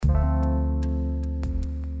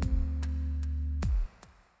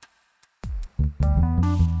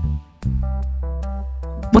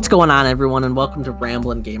What's going on, everyone, and welcome to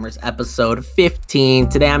Ramblin' Gamers episode 15.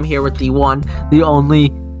 Today I'm here with the one, the only,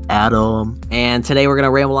 Adam. And today we're going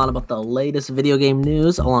to ramble on about the latest video game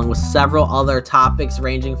news, along with several other topics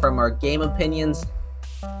ranging from our game opinions.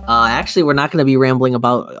 Actually, we're not going to be rambling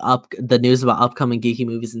about the news about upcoming geeky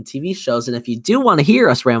movies and TV shows. And if you do want to hear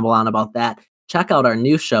us ramble on about that, check out our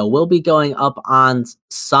new show. We'll be going up on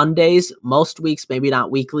Sundays, most weeks, maybe not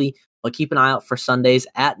weekly, but keep an eye out for Sundays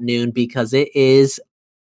at noon because it is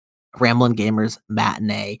Ramblin' Gamers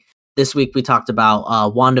Matinee. This week we talked about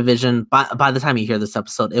WandaVision. By the time you hear this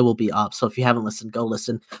episode, it will be up. So if you haven't listened, go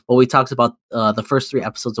listen. But we talked about the first 3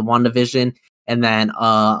 episodes of WandaVision, and then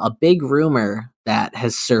a big rumor that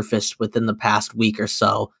has surfaced within the past week or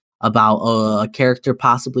so about a character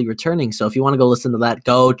possibly returning. So if you want to go listen to that,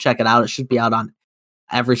 go check it out. It should be out on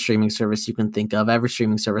every streaming service you can think of, every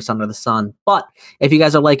streaming service under the sun. But if you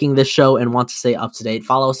guys are liking this show and want to stay up to date,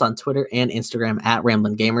 follow us on Twitter and Instagram at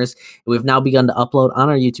Ramblin' Gamers. We've now begun to upload on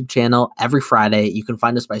our YouTube channel every Friday. You can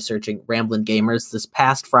find us by searching Ramblin' Gamers. This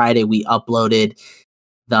past Friday, we uploaded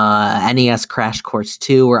the NES Crash Course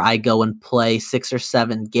 2, where I go and play 6 or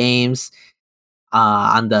 7 games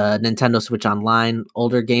on the Nintendo Switch Online,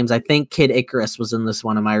 older games. I think Kid Icarus was in this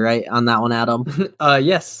one. Am I right on that one, Adam?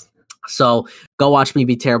 Yes. So go watch me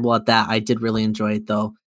be terrible at that. I did really enjoy it,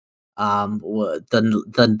 though.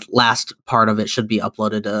 The last part of it should be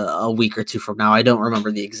uploaded a week or 2 from now. I don't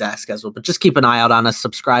remember the exact schedule, but just keep an eye out on us.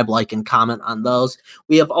 Subscribe, like, and comment on those.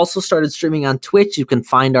 We have also started streaming on Twitch. You can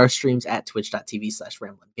find our streams at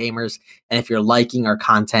twitch.tv/RamblinGamers. And if you're liking our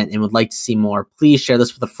content and would like to see more, please share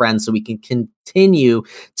this with a friend so we can continue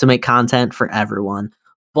to make content for everyone.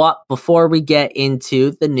 But before we get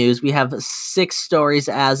into the news, we have 6 stories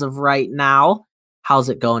as of right now. How's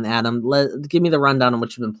it going, Adam? Give me the rundown on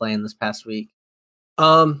what you've been playing this past week.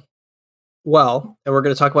 Well, and we're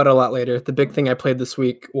going to talk about it a lot later. The big thing I played this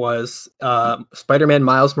week was Spider-Man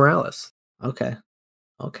Miles Morales. Okay.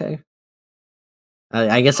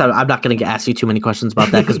 I guess I'm not going to ask you too many questions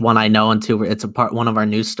about that because 1, I know, and 2, it's one of our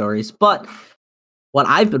news stories. But what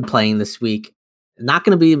I've been playing this week, not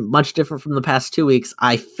going to be much different from the past 2 weeks.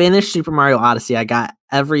 I finished Super Mario Odyssey. I got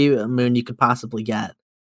every moon you could possibly get.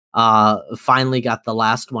 Finally got the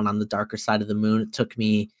last one on the darker side of the moon. It took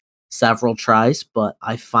me several tries, but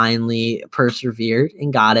I finally persevered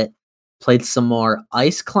and got it. Played some more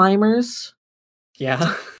Ice Climbers.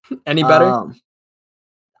 Yeah. Any better?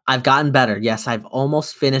 I've gotten better. Yes, I've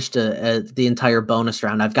almost finished the entire bonus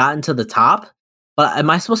round. I've gotten to the top, but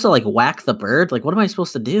am I supposed to like whack the bird? Like, what am I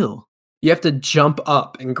supposed to do? You have to jump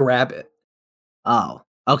up and grab it. Oh,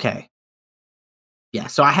 okay. Yeah,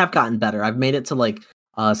 so I have gotten better. I've made it to like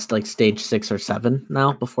stage 6 or 7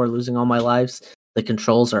 now before losing all my lives. The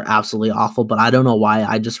controls are absolutely awful, but I don't know why.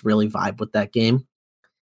 I just really vibe with that game.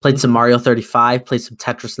 Played some Mario 35, played some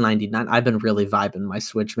Tetris 99. I've been really vibing my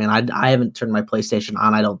Switch, man. I haven't turned my PlayStation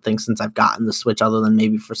on, I don't think, since I've gotten the Switch, other than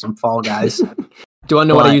maybe for some Fall Guys. Do you want to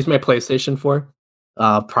know what I use my PlayStation for?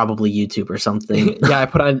 Probably YouTube or something. Yeah, I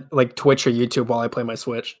put on like Twitch or YouTube while I play my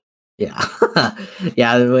Switch. Yeah.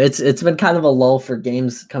 Yeah, it's been kind of a lull for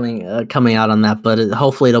games coming out on that, but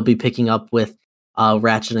hopefully it'll be picking up with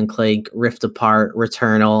Ratchet and Clank Rift Apart,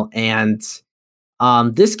 Returnal, and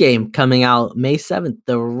this game coming out May 7th.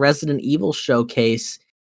 The Resident Evil showcase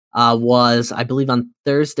was, I believe, on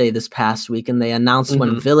Thursday this past week, and they announced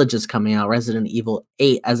when Village is coming out, Resident Evil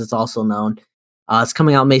 8, as it's also known. It's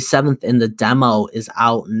coming out May 7th, and the demo is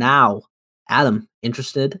out now. Adam,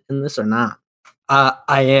 interested in this or not? I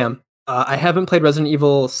am. I haven't played Resident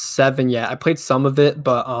Evil 7 yet. I played some of it,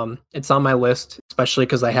 but it's on my list, especially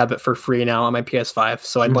because I have it for free now on my PS5.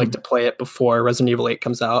 So I'd like to play it before Resident Evil 8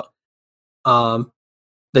 comes out.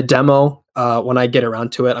 The demo, when I get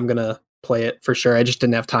around to it, I'm going to play it for sure. I just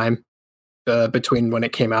didn't have time between when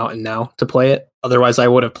it came out and now to play it. Otherwise, I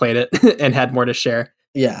would have played it and had more to share.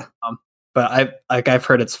 Yeah. But I've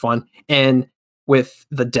heard it's fun. And with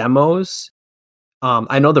the demos,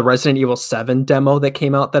 I know the Resident Evil 7 demo that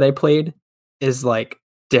came out that I played is like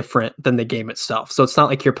different than the game itself. So it's not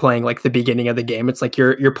like you're playing like the beginning of the game. It's like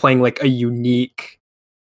you're playing like a unique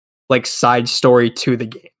like side story to the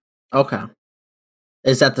game. Okay.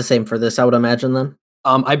 Is that the same for this, I would imagine, then?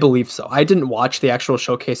 I believe so. I didn't watch the actual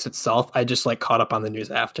showcase itself. I just like caught up on the news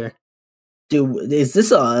after. Dude, is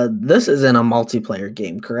this isn't a multiplayer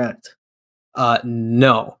game, correct?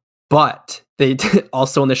 No. But they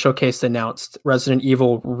also in the showcase announced Resident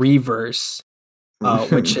Evil Reverse,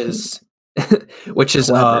 which is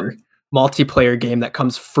a multiplayer game that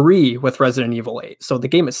comes free with Resident Evil 8. So the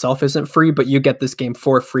game itself isn't free, but you get this game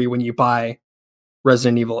for free when you buy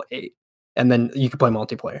Resident Evil 8, and then you can play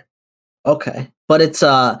multiplayer. Okay. But it's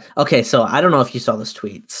okay, so I don't know if you saw this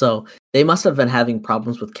tweet. So they must have been having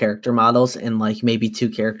problems with character models and like maybe two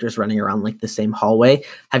characters running around like the same hallway.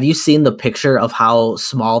 Have you seen the picture of how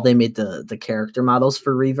small they made the character models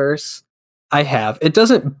for Reverse? I have. It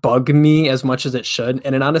doesn't bug me as much as it should,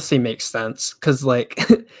 and it honestly makes sense because like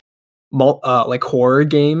like horror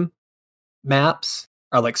game maps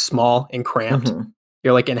are like small and cramped. Mhm.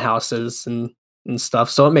 You're like in houses and stuff,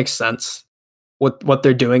 so it makes sense what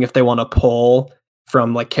they're doing if they want to pull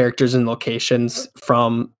from like characters and locations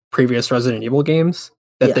from previous Resident Evil games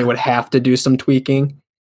that they Yeah. would have to do some tweaking.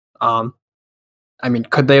 Um, I mean,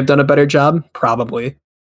 could they have done a better job? Probably,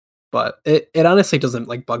 but it honestly doesn't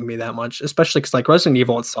like bug me that much, especially because like Resident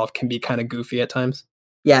Evil itself can be kind of goofy at times.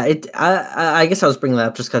 Yeah, I guess I was bringing that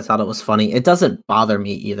up just because I thought it was funny. It doesn't bother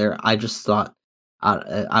me either. I just thought,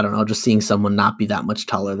 I don't know, just seeing someone not be that much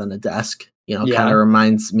taller than a desk, kind Yeah, of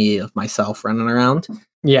reminds me of myself running around.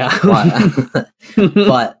 yeah. But,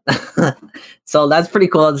 but so that's pretty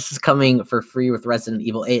cool. This is coming for free with Resident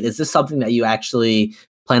Evil 8. Is this something that you actually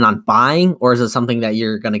plan on buying, or is it something that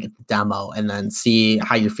you're gonna get the demo and then see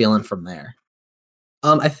how you're feeling from there?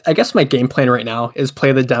 I guess my game plan right now is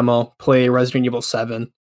play the demo, play Resident Evil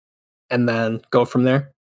 7, and then go from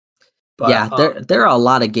there. But Yeah, there are a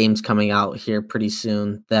lot of games coming out here pretty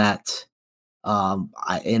soon that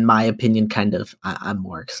in my opinion I'm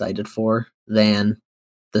more excited for than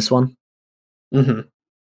this one. mhm.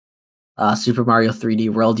 Super Mario 3D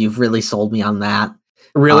World, you've really sold me on that.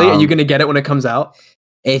 Really, are you Um, gonna get it when it comes out?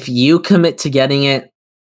 if you commit to getting it,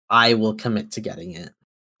 I will commit to getting it.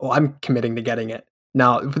 Well, I'm committing to getting it.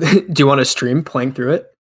 Now, do you want to stream playing through it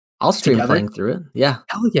I'll stream together? playing through it. Yeah.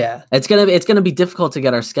 Hell yeah. It's gonna be difficult to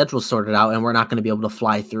get our schedule sorted out, and we're not gonna be able to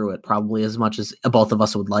fly through it probably as much as both of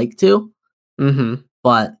us would like to. Mhm.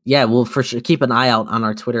 But yeah, we'll for sure keep an eye out on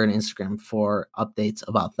our Twitter and Instagram for updates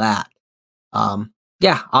about that.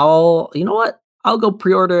 Yeah, you know what? I'll go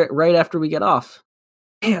pre-order it right after we get off,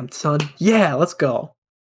 Damn, son. Yeah, let's go.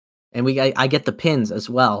 and I get the pins as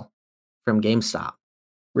well from GameStop.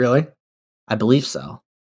 Really? I believe so.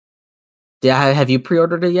 Yeah, have you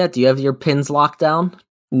pre-ordered it yet? Do you have your pins locked down?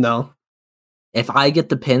 No. If I get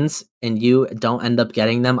the pins and you don't end up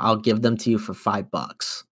getting them, I'll give them to you for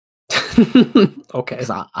 $5 Okay. because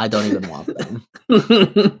I don't even want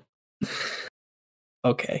them.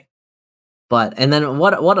 Okay. But and then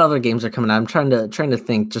what other games are coming out? I'm trying to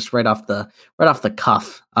think just right off the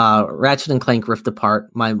cuff. Ratchet and Clank Rift Apart,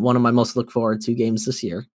 one of my most look forward to games this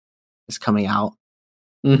year, is coming out.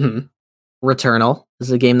 Mhm. Returnal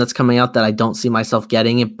is a game that's coming out that I don't see myself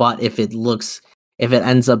getting it, but if it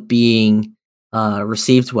ends up being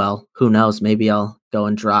received well, who knows? Maybe I'll go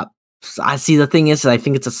and drop. I see. The thing is, I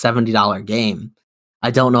think it's a $70 game.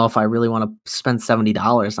 I don't know if I really want to spend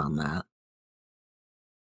 $70 on that.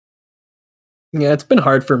 Yeah, it's been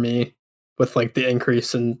hard for me with like the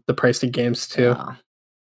increase in the price of games too.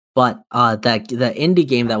 But that the indie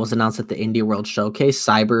game that was announced at the Indie World Showcase,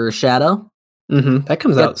 Cyber Shadow, Mhm. That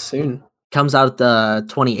comes get, out soon. comes out the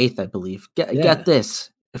 28th, I believe. Get Yeah. this,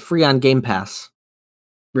 free on Game Pass.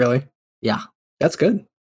 Really? Yeah, That's good.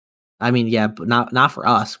 I mean, yeah, but not for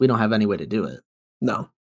us. We don't have any way to do it. No.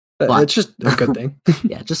 But It's just a good thing.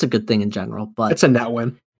 yeah, just a good thing in general. But It's a net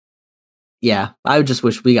win. yeah, I would just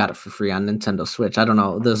wish we got it for free on Nintendo Switch. I don't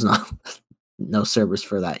know. There's no servers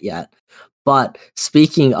for that yet. But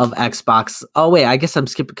speaking of Xbox, oh wait, I guess I'm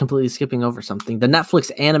completely skipping over something. The Netflix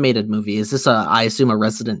animated movie, is this I assume a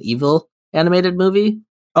Resident Evil animated movie?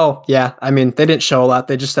 Oh, yeah. I mean, they didn't show a lot.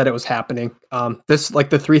 They just said it was happening. This like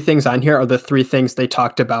the three things on here are the three things they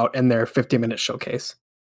talked about in their 50-minute showcase.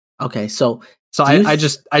 Okay, so So do you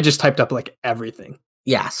I just typed up like everything.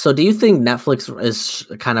 yeah, so do you think Netflix is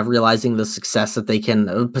kind of realizing the success that they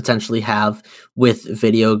can potentially have with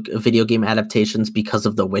video game adaptations because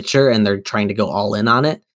of The Witcher, and they're trying to go all in on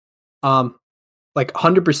it? Like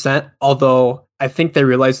 100%, although I think they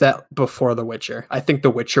realized that before The Witcher. I think The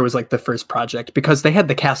Witcher was like the first project because they had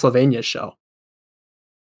the Castlevania show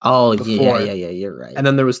Oh, before. yeah, you're right. And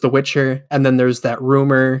then there was The Witcher, and then there's that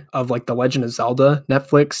rumor of like the Legend of Zelda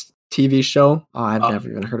Netflix TV show, Oh, I've never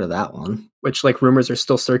even heard of that one. which like rumors are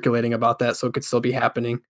still circulating about that, so it could still be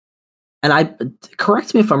happening. And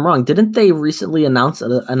correct me if I'm wrong, didn't they recently announce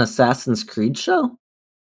an Assassin's Creed show?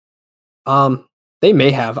 They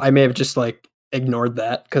may have. I may have just like ignored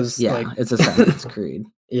that because Yeah, like it's Assassin's Creed.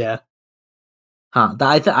 yeah. Huh.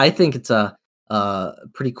 I think it's a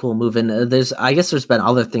pretty cool move, and I guess there's been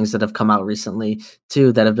other things that have come out recently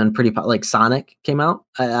too that have been pretty like Sonic came out.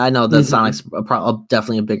 I know that Mhm. Sonic's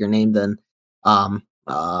definitely a bigger name than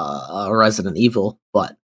Resident Evil,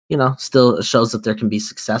 but still shows that there can be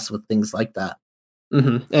success with things like that.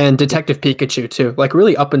 And Detective Pikachu too. Like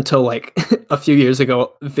really up until like a few years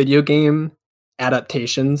ago, video game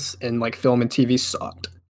adaptations in like film and TV sucked.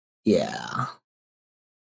 Yeah.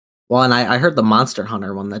 Well, and I heard the Monster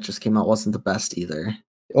Hunter one that just came out wasn't the best either.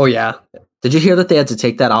 Oh yeah, Did you hear that they had to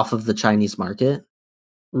take that off of the Chinese market?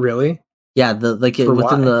 really? Yeah, For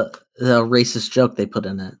within why? the racist joke they put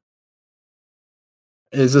in it.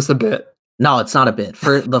 Is this a bit? No, it's not a bit.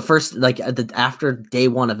 For the first after day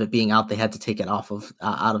one of it being out, they had to take it off of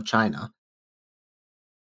out of China.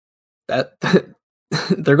 That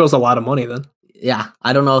there goes a lot of money then. Yeah,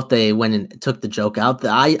 I don't know if they went and took the joke out.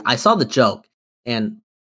 I saw the joke, and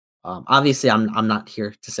obviously I'm not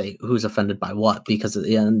here to say who's offended by what because of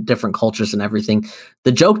different cultures and everything.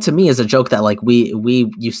 The joke to me is a joke that like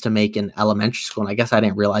we used to make in elementary school, and I guess I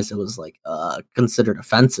didn't realize it was like considered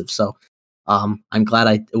offensive. So I'm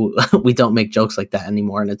glad we don't make jokes like that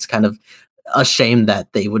anymore, and it's kind of a shame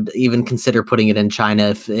that they would even consider putting it in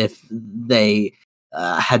China if they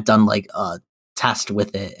had done like a test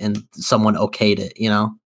with it and someone okayed it. It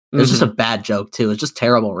was just a bad joke too. It's just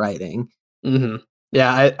terrible writing.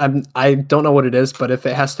 Yeah, I don't know what it is, but if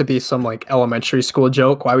it has to be some like elementary school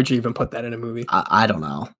joke, why would you even put that in a movie? I don't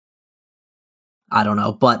know.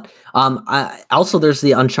 But I also there's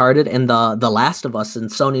the Uncharted and the Last of Us, and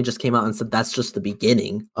Sony just came out and said that's just the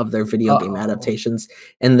beginning of their video game adaptations.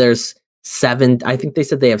 And there's 7. I think they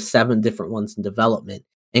said they have 7 different ones in development,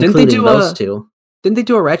 including those 2. Didn't they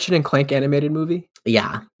do a Ratchet and Clank animated movie?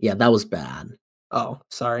 Yeah, that was bad. Oh,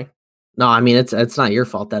 sorry. No, I mean it's not your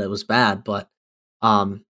fault that it was bad, but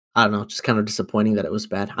I don't know, just kind of disappointing that it was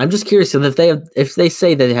bad. I'm just curious if they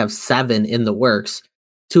say they have 7 in the works.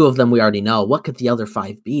 2 of them we already know. What could the other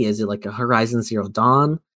 5 be? Is it like a Horizon Zero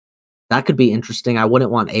Dawn? That could be interesting. I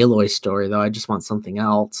wouldn't want Aloy's story though. I just want something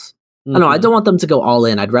else. I don't know. I don't want them to go all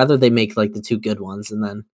in. I'd rather they make like the 2 good ones and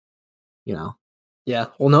then, you know. Yeah.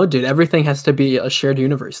 Well, no, dude. Everything has to be a shared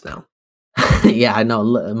universe now. Yeah, I know.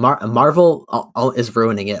 Marvel is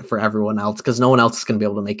ruining it for everyone else because no one else is going to be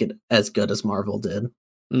able to make it as good as Marvel did.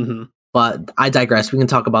 But I digress. We can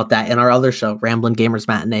talk about that in our other show, Ramblin' Gamers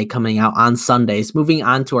Matinee, coming out on Sundays. Moving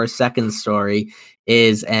on to our second story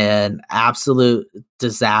is an absolute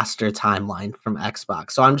disaster timeline from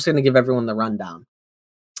Xbox. So I'm just going to give everyone the rundown.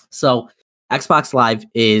 So Xbox Live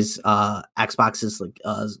is Xbox's like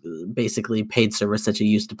basically paid service that you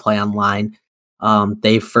use to play online.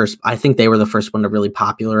 I think they were the first one to really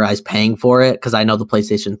popularize paying for it because I know the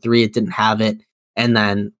PlayStation 3 it didn't have it, and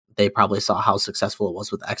then they probably saw how successful it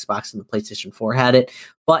was with Xbox and the PlayStation 4 had it.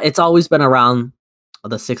 But it's always been around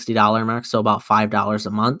the $60 mark, so about $5 a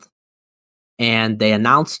month. And they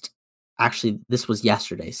announced, actually, this was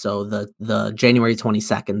yesterday, so the January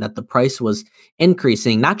 22nd, that the price was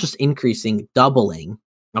increasing, not just increasing, doubling.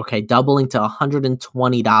 Okay, doubling to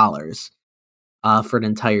 $120 for an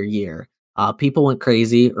entire year. People went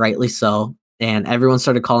crazy, rightly so, and everyone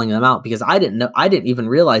started calling them out because I didn't even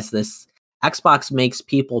realize this. Xbox makes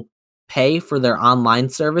people pay for their online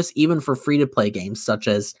service, even for free-to-play games such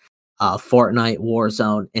as Fortnite,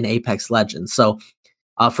 Warzone, and Apex Legends. So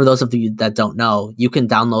for those of you that don't know, you can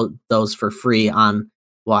download those for free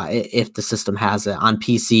if the system has it, on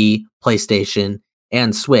PC, PlayStation,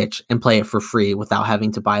 and Switch, and play it for free without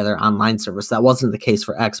having to buy their online service. That wasn't the case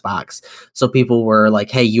for Xbox. So people were like,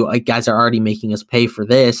 hey, you guys are already making us pay for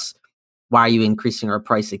this. Why are you increasing our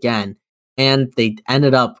price again? And they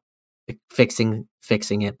ended up fixing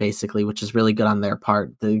it basically, which is really good on their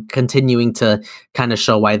part. They're continuing to kind of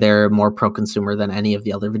show why they're more pro-consumer than any of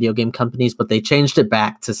the other video game companies, but they changed it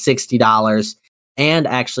back to $60 and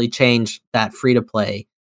actually changed that free-to-play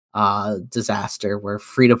disaster where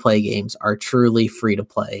free-to-play games are truly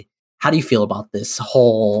free-to-play. How do you feel about this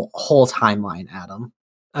whole timeline, Adam?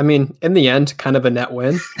 I mean, in the end, kind of a net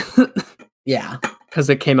win. Yeah. Because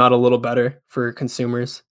it came out a little better for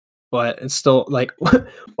consumers. But it's still like,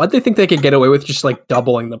 what they think they could get away with just like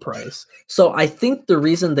doubling the price? So I think the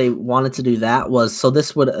reason they wanted to do that was so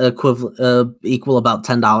this would equal about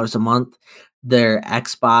 $10 a month. Their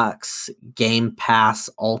Xbox Game Pass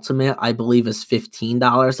Ultimate, I believe, is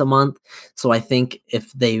 $15 a month. So I think if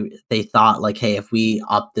they thought like, hey, if we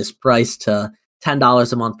up this price to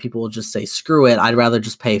 $10 a month, people will just say, screw it. I'd rather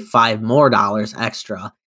just pay $5 more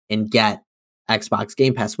extra and get Xbox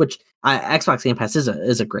Game Pass, which Xbox Game Pass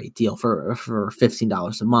is a great deal for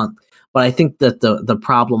 $15 a month. But I think that the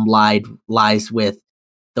problem lies with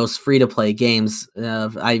those free to play games.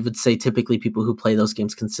 I would say typically people who play those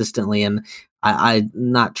games consistently, and I'm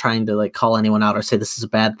not trying to like call anyone out or say this is a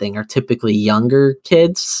bad thing, are typically younger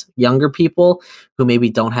kids, younger people who maybe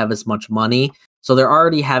don't have as much money. So they're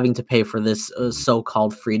already having to pay for this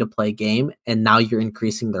so-called free-to-play game, and now you're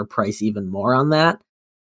increasing their price even more on that.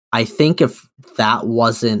 I think if that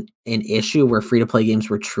wasn't an issue where free-to-play games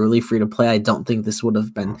were truly free-to-play, I don't think this would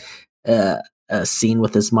have been seen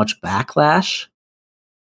with as much backlash.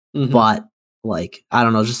 But like, I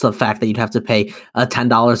don't know, just the fact that you'd have to pay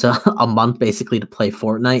 $10 a month basically to play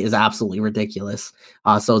Fortnite is absolutely ridiculous.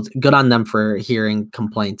 So it's good on them for hearing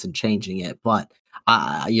complaints and changing it. But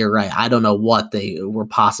you're right. I don't know what they were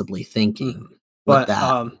possibly thinking with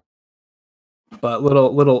that. But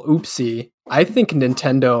little oopsie. I think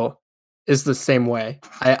Nintendo is the same way.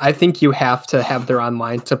 I think you have to have their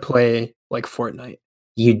online to play like Fortnite.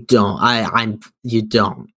 You don't. You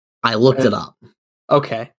don't. I looked it up.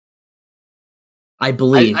 Okay. I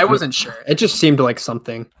believe. I wasn't sure. It just seemed like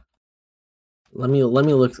something. Let me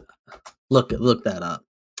look that up.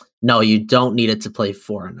 No, you don't need it to play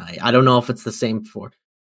Fortnite. I don't know if it's the same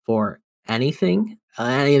for anything.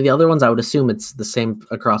 Any of the other ones, I would assume it's the same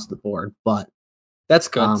across the board. But that's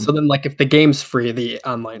good. So then, like, if the game's free, the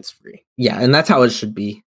online's free. Yeah, and that's how it should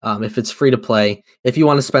be. If it's free to play, if you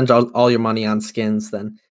want to spend all your money on skins,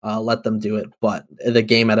 then let them do it. But the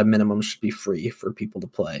game at a minimum should be free for people to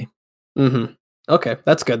play. Okay,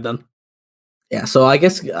 that's good then. Yeah, so I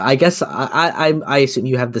guess I assume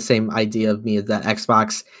you have the same idea of me, that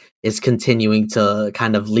Xbox is continuing to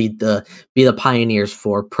kind of be the pioneers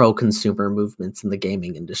for pro-consumer movements in the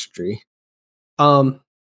gaming industry.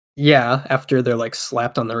 Yeah, after they're like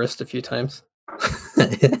slapped on the wrist a few times.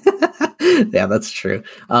 Yeah, that's true.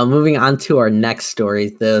 Moving on to our next story,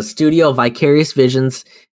 the studio Vicarious Visions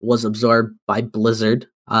was absorbed by Blizzard.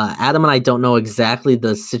 Adam and I don't know exactly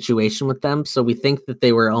the situation with them, so we think that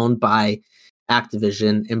they were owned by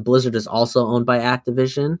Activision, and Blizzard is also owned by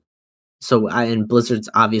Activision. So, and Blizzard's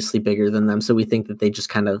obviously bigger than them, so we think that they just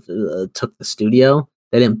kind of took the studio.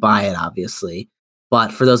 They didn't buy it, obviously.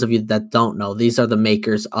 But for those of you that don't know, these are the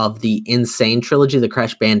makers of the Insane Trilogy, the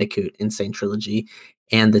Crash Bandicoot Insane Trilogy,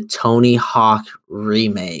 and the Tony Hawk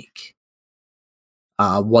remake,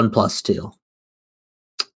 1+2.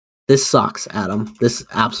 This sucks, Adam. This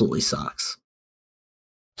absolutely sucks.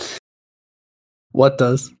 What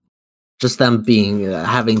does? Just them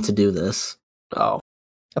having to do this. Oh,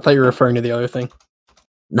 I thought you were referring to the other thing.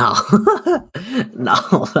 No,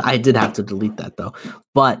 no, I did have to delete that though.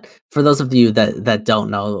 But for those of you that don't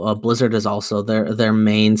know, Blizzard is also their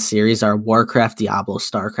main series are Warcraft, Diablo,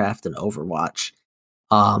 StarCraft, and Overwatch.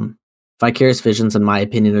 Vicarious Visions, in my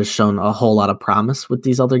opinion, has shown a whole lot of promise with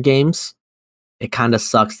these other games. It kind of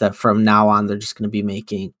sucks that from now on they're just going to be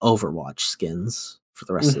making Overwatch skins for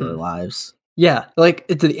the rest of their lives. Yeah, like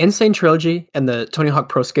the Insane Trilogy and the Tony Hawk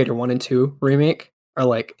Pro Skater 1 and 2 remake are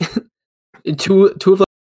like two of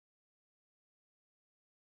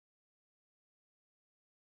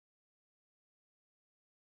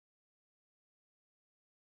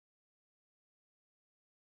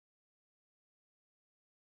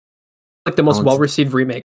the most well-received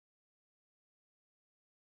remake.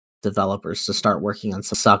 Developers to start working on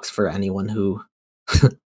sucks for anyone who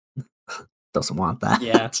doesn't want that.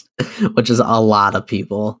 Yeah. Which is a lot of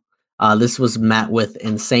people. This was met with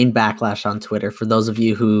insane backlash on Twitter. For those of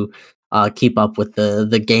you who keep up with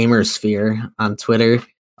the gamer sphere on Twitter,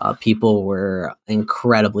 people were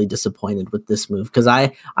incredibly disappointed with this move, because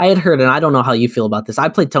I had heard, and I don't know how you feel about this, I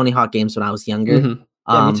played Tony Hawk games when I was younger.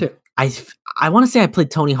 Yeah, me too. I want to say I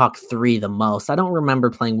played Tony Hawk 3 the most. I don't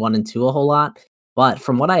remember playing 1 and 2 a whole lot, but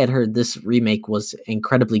from what I had heard, this remake was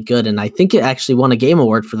incredibly good, and I think it actually won a Game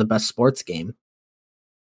Award for the best sports game.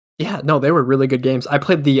 Yeah, no, they were really good games. I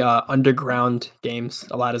played the Underground games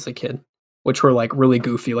a lot as a kid, which were like really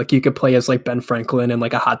goofy. Like you could play as like Ben Franklin and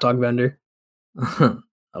like a hot dog vendor.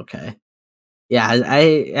 Okay. Yeah,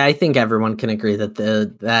 I think everyone can agree that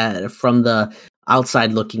that from the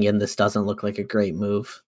outside looking in, this doesn't look like a great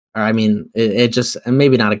move. Or I mean, it just,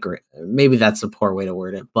 maybe not a great, maybe that's a poor way to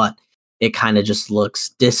word it, but it kind of just looks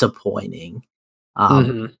disappointing.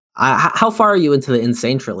 How far are you into the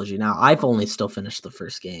Insane Trilogy now? I've only still finished the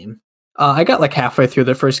first game. I got like halfway through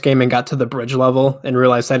the first game and got to the bridge level and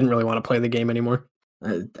realized I didn't really want to play the game anymore.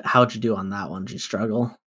 How'd you do on that one? Did you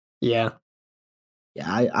struggle? Yeah.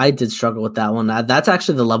 Yeah, I did struggle with that one. That's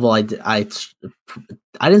actually the level I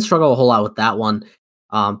didn't struggle a whole lot with that one.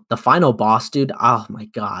 The final boss, dude, oh my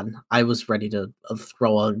god. I was ready to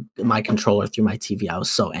throw my controller through my TV. I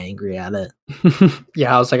was so angry at it.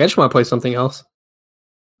 Yeah, I was like, I just want to play something else.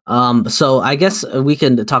 So I guess we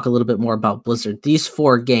can talk a little bit more about Blizzard. These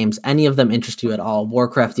 4 games, any of them interest you at all?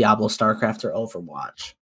 Warcraft, Diablo, StarCraft, or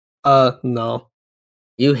Overwatch? No.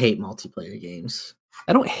 You hate multiplayer games.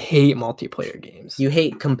 I don't hate multiplayer games. You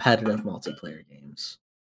hate competitive multiplayer games.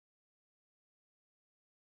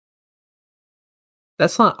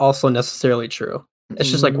 That's not also necessarily true. It's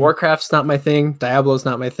just like Warcraft's not my thing, Diablo's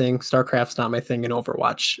not my thing, StarCraft's not my thing, and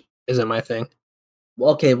Overwatch isn't my thing.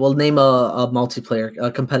 Okay, well, name a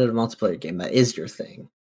competitive multiplayer game that is your thing.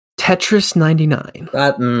 Tetris 99.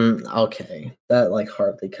 That okay, that like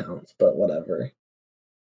hardly counts, but whatever.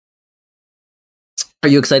 Are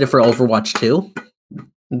you excited for Overwatch 2?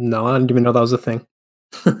 No, I didn't even know that was a thing.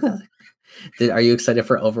 Are you excited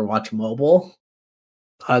for Overwatch Mobile?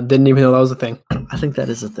 I didn't even know that was a thing. I think that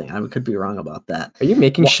is a thing. I could be wrong about that. Are you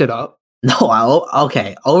making shit up? No,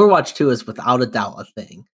 okay. Overwatch 2 is without a doubt a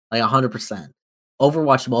thing, like 100%.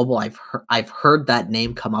 Overwatch Mobile, I've heard that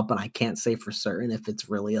name come up, and I can't say for certain if it's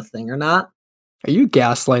really a thing or not. Are you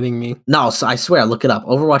gaslighting me? No, so I swear, look it up.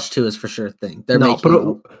 Overwatch 2 is for sure a thing.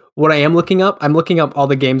 What I am looking up, I'm looking up all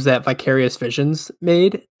the games that Vicarious Visions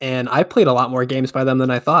made, and I played a lot more games by them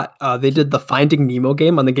than I thought. They did the Finding Nemo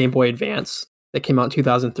game on the Game Boy Advance that came out in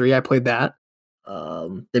 2003. I played that.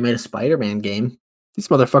 They made a Spider-Man game. These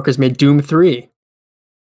motherfuckers made Doom 3.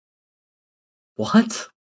 What?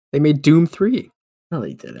 They made Doom 3. No,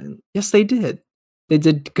 they didn't. Yes, they did. They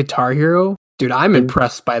did Guitar Hero. Dude, I'm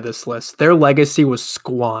impressed by this list. Their legacy was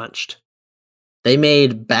squanched. They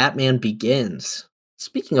made Batman Begins.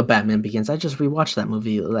 Speaking of Batman Begins, I just rewatched that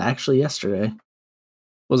movie actually yesterday.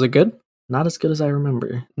 Was it good? Not as good as I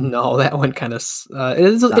remember. No, that one kind of...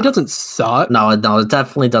 It doesn't suck. No, it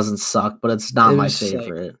definitely doesn't suck, but it's not my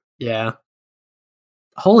favorite. Yeah.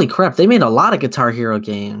 Holy crap, they made a lot of Guitar Hero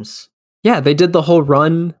games. Yeah, they did the whole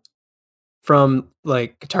run from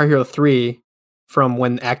like Guitar Hero 3 from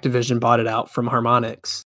when Activision bought it out from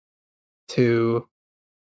Harmonix to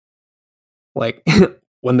like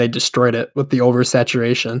when they destroyed it with the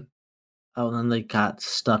oversaturation. Oh, and then they got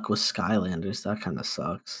stuck with Skylanders. That kind of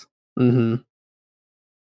sucks. Mm-hmm.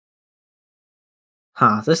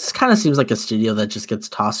 Huh, this kind of seems like a studio that just gets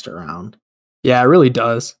tossed around. Yeah, it really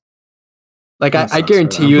does. Like, I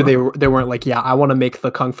guarantee you they weren't like, yeah, I want to make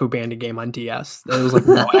the Kung Fu Bandit game on DS. It was like,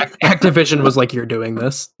 no, Activision was like, you're doing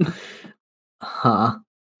this. Huh.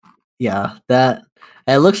 Yeah, that...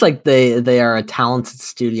 It looks like they are a talented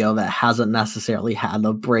studio that hasn't necessarily had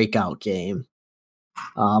a breakout game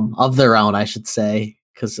of their own, I should say,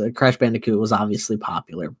 because Crash Bandicoot was obviously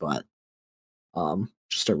popular, but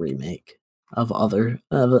just a remake of other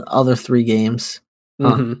 3 games.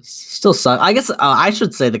 Still suck. I guess I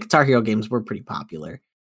should say the Guitar Hero games were pretty popular,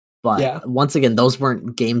 but once again, those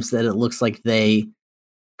weren't games that it looks like they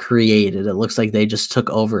created. It looks like they just took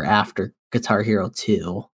over after Guitar Hero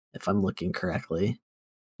 2, if I'm looking correctly.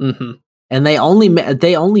 Mm-hmm. And they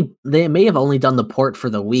may have only done the port for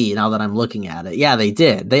the Wii. Now that I'm looking at it, yeah, they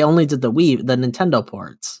did. They only did the Nintendo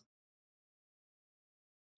ports.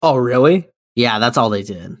 Oh, really? Yeah, that's all they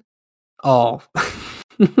did. Oh,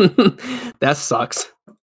 that sucks.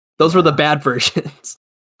 Those were the bad versions.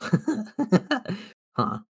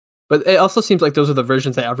 Huh. But it also seems like those are the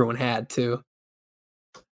versions that everyone had too.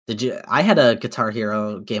 Did you? I had a Guitar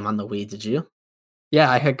Hero game on the Wii. Did you? Yeah,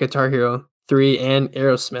 I had Guitar Hero 3 and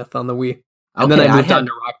Aerosmith on the Wii. And then I moved on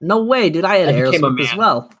to Rock. No way, dude. I had Aerosmith as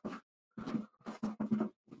well.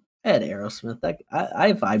 I had Aerosmith.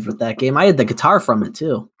 I vibed with that game. I had the guitar from it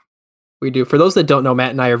too. We do. For those that don't know,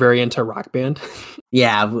 Matt and I are very into Rock Band.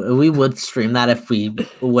 Yeah, we would stream that if we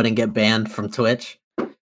wouldn't get banned from Twitch.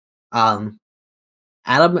 Adam,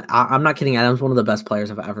 I'm not kidding. Adam's one of the best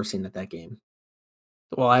players I've ever seen at that game.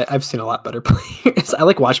 Well, I've seen a lot better players. I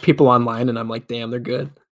like watch people online, and I'm like, damn, they're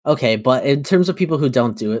good. Okay, but in terms of people who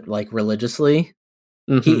don't do it like religiously,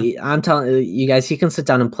 I'm telling you guys, he can sit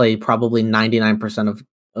down and play probably 99%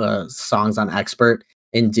 of songs on expert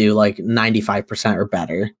and do like 95% or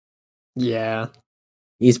better. Yeah,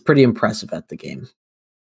 he's pretty impressive at the game.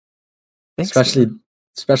 Thanks,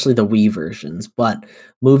 especially the Wii versions. But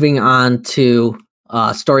moving on to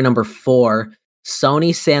story number 4,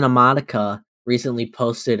 Sony Santa Monica recently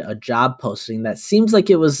posted a job posting that seems like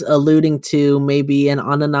it was alluding to maybe an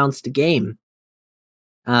unannounced game.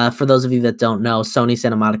 For those of you that don't know, Sony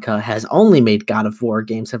Santa Monica has only made God of War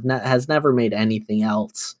games, has never made anything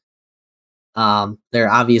else.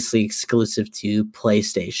 They're obviously exclusive to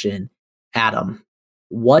PlayStation. Adam,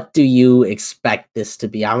 what do you expect this to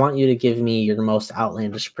be? I want you to give me your most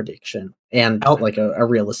outlandish prediction and like a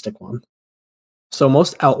realistic one. So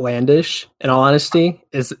most outlandish, in all honesty,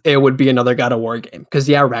 is it would be another God of War game. Because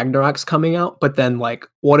yeah, Ragnarok's coming out, but then like,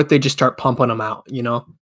 what if they just start pumping them out, you know?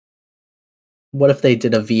 What if they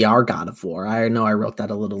did a VR God of War? I know I wrote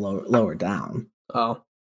that a little lower down. Oh,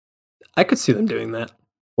 I could see them doing that.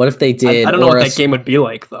 What if they did? I don't know what that game would be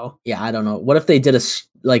like, though. Yeah, I don't know. What if they did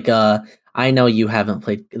I know you haven't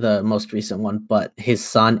played the most recent one, but his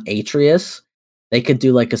son Atreus, they could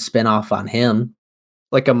do like a spin-off on him.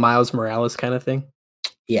 Like a Miles Morales kind of thing?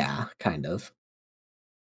 Yeah, kind of.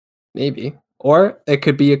 Maybe. Or it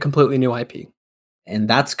could be a completely new IP. And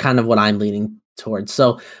that's kind of what I'm leaning towards.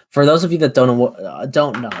 So, for those of you that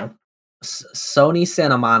don't know, Sony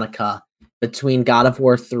Santa Monica, between God of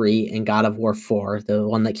War 3 and God of War 4, the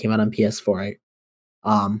one that came out on PS4, right?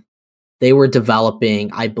 They were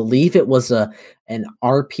developing, I believe it was an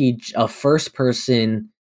RPG, a first person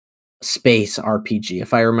space RPG,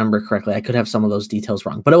 if I remember correctly. I could have some of those details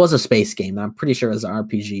wrong, but it was a space game. I'm pretty sure it was an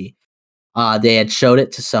RPG. They had showed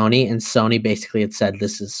it to Sony, and Sony basically had said,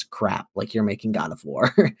 "This is crap. Like, you're making God of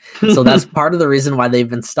War." So that's part of the reason why they've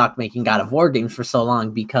been stuck making God of War games for so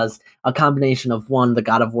long, because a combination of one, the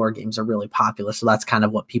God of War games are really popular, so that's kind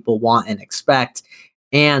of what people want and expect.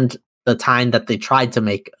 And the time that they tried to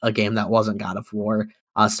make a game that wasn't God of War,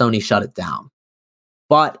 Sony shut it down.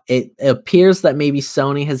 But it appears that maybe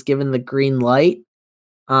Sony has given the green light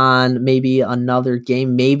on maybe another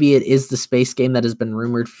game. Maybe it is the space game that has been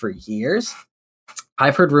rumored for years.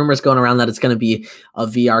 I've heard rumors going around that it's going to be a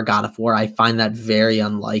VR God of War. I find that very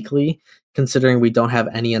unlikely, considering we don't have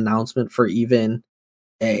any announcement for even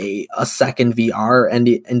a second VR and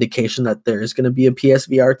indication that there is going to be a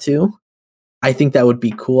PSVR 2. I think that would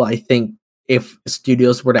be cool. I think if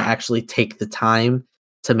studios were to actually take the time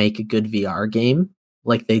to make a good VR game,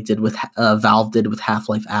 like they did with Valve did with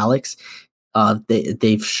Half-Life Alyx,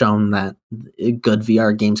 they've shown that good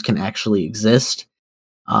VR games can actually exist.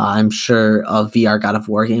 I'm sure a VR God of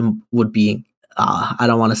War game would be, I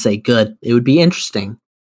don't want to say good, it would be interesting.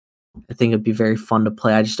 I think it'd be very fun to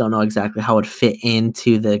play. I just don't know exactly how it fit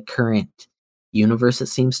into the current universe it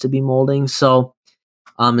seems to be molding. So,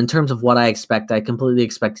 in terms of what I expect, I completely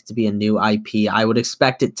expect it to be a new IP. I would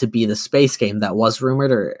expect it to be the space game that was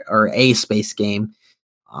rumored, or a space game.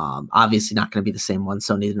 Obviously not going to be the same one.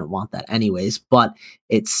 Sony didn't want that anyways, but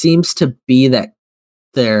it seems to be that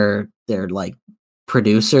their like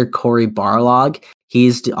producer Cory Barlog,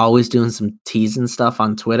 he's always doing some teasing stuff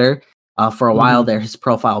on Twitter. For a while there, his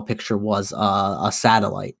profile picture was a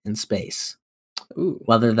satellite in space. Ooh.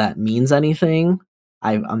 Whether that means anything,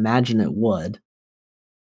 I imagine it would.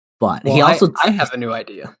 But Well, he also I have a new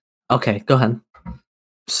idea. Okay, go ahead.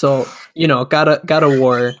 So, God of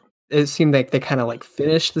War, it seemed like they kind of like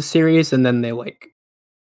finished the series and then they like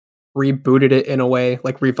rebooted it in a way,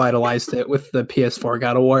 like revitalized it with the PS4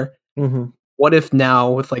 God of War. Mm-hmm. What if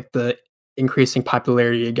now, with like the increasing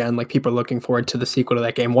popularity again, like people are looking forward to the sequel to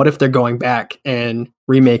that game, what if they're going back and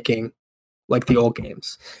remaking like the old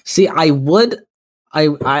games? See,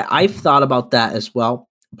 I've thought about that as well.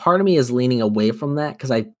 Part of me is leaning away from that because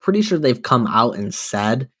I'm pretty sure they've come out and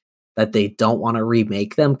said that they don't want to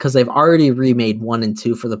remake them, because they've already remade 1 and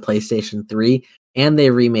 2 for the PlayStation 3, and they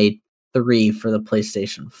remade 3 for the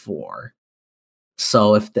PlayStation 4.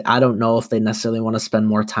 So I don't know if they necessarily want to spend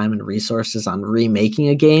more time and resources on remaking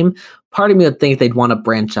a game. Part of me would think they'd want to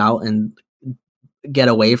branch out and get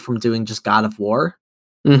away from doing just God of War.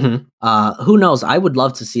 Mm-hmm. Who knows? I would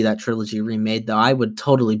love to see that trilogy remade, though. I would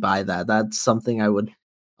totally buy that. That's something I would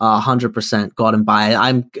 100% go out and buy.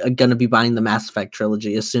 I'm gonna be buying the Mass Effect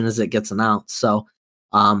trilogy as soon as it gets announced. So,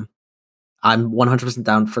 I'm 100%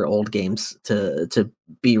 down for old games to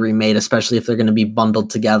be remade, especially if they're going to be bundled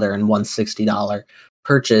together in one $60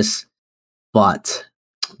 purchase. But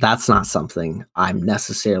that's not something I'm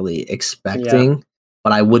necessarily expecting. Yeah.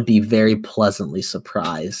 But I would be very pleasantly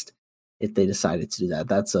surprised if they decided to do that.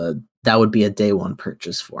 That would be a day one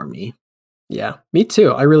purchase for me. Yeah, me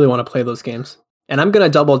too. I really want to play those games, and I'm gonna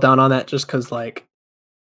double down on that just because like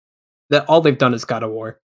that all they've done is God of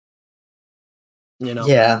War.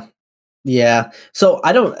 Yeah. So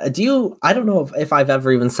I don't know if I've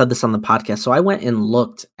ever even said this on the podcast. So I went and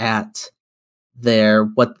looked at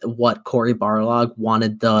what Cory Barlog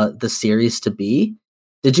wanted the series to be.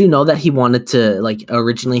 Did you know that he wanted to, like,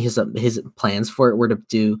 originally his plans for it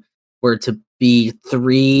were to be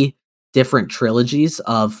 3 different trilogies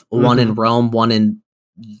of one in Rome, one in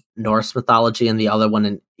Norse mythology, and the other one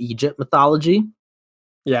in Egypt mythology?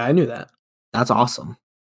 Yeah, I knew that. That's awesome.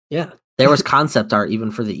 Yeah. There was concept art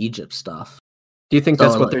even for the Egypt stuff. Do you think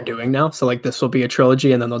that's what they're doing now? So like this will be a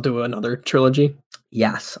trilogy and then they'll do another trilogy?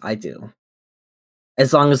 Yes, I do.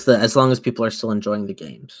 As long as people are still enjoying the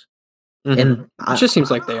games. And it just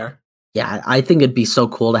seems like they are. Yeah, I think it'd be so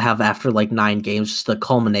cool to have, after like 9 games, just the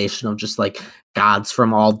culmination of just like gods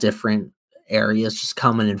from all different areas just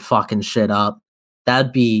coming and fucking shit up.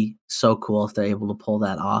 That'd be so cool if they're able to pull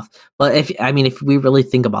that off. But if we really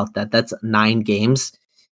think about that, that's 9 games.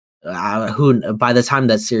 Who by the time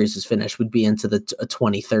that series is finished would be into the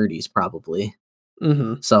 2030s probably.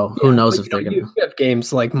 So who knows if they're gonna. You have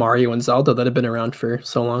games like Mario and Zelda that have been around for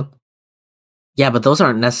so long. Yeah, but those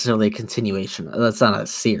aren't necessarily a continuation. That's not a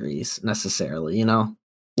series necessarily, you know?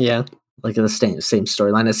 Yeah. Like the same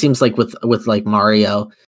storyline. It seems like with like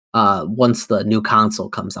Mario, once the new console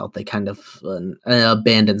comes out, they kind of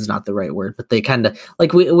abandons not the right word, but they kind of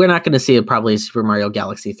like we're not going to see probably Super Mario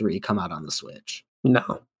Galaxy 3 come out on the Switch,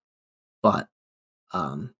 No. but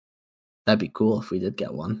um, that'd be cool if we did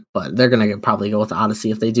get one. But they're gonna probably go with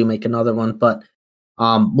Odyssey if they do make another one. But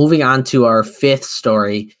moving on to our fifth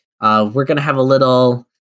story, we're gonna have a little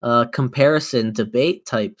comparison debate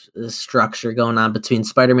type structure going on between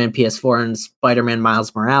Spider-Man PS4 and Spider-Man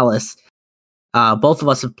Miles Morales. Both of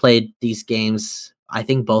us have played these games. I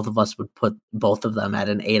think both of us would put both of them at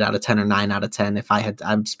an 8 out of 10 or 9 out of 10 if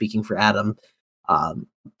I'm speaking for Adam.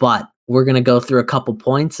 But we're going to go through a couple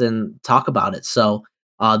points and talk about it. So,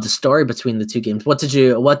 the story between the two games, what did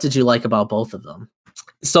you like about both of them?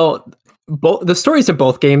 So both the stories of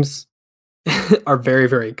both games are very,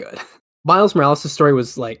 very good. Miles Morales' story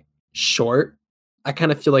was like short. I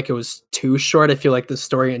kind of feel like it was too short. I feel like the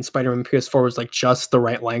story in Spider-Man PS4 was like just the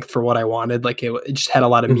right length for what I wanted. Like it just had a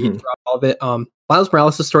lot of meat throughout all of it. Miles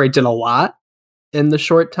Morales' story did a lot in the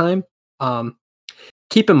short time.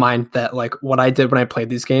 Keep in mind that like what I did when I played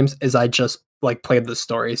these games is I just like played the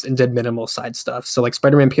stories and did minimal side stuff. So like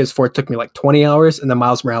Spider-Man PS4 took me like 20 hours, and then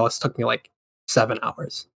Miles Morales took me like 7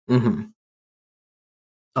 hours.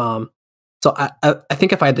 So I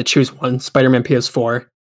think if I had to choose one, Spider-Man PS4,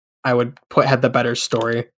 I would had the better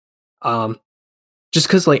story. Just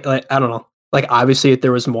because like I don't know, like obviously if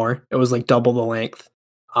there was more, it was like double the length.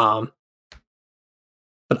 But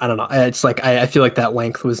I don't know. It's like I feel like that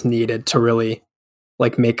length was needed to really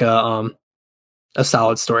like make a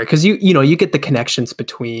solid story, because you know you get the connections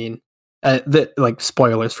between the like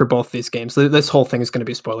spoilers for both these games. This whole thing is going to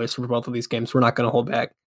be spoilers for both of these games. We're not going to hold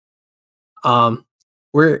back.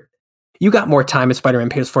 You got more time in Spider-Man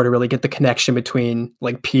PS4 to really get the connection between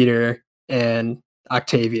like Peter and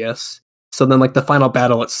Octavius. So then like the final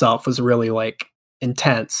battle itself was really like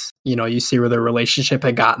intense. You know, you see where their relationship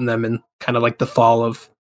had gotten them, and kind of like the fall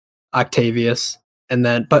of Octavius. And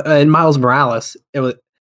then but in Miles Morales, it was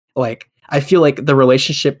like I feel like the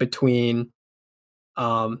relationship between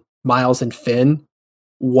Miles and Finn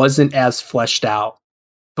wasn't as fleshed out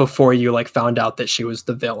before you like found out that she was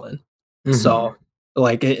the villain. So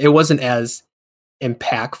like it wasn't as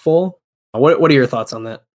impactful. What are your thoughts on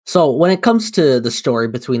that? So when it comes to the story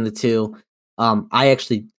between the two,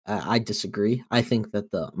 I disagree. I think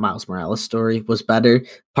that the Miles Morales story was better.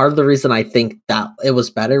 Part of the reason I think that it was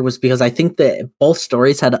better was because I think that both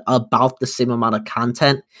stories had about the same amount of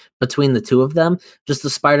content between the two of them. Just the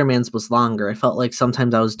Spider-Man's was longer. I felt like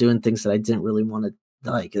sometimes I was doing things that I didn't really want to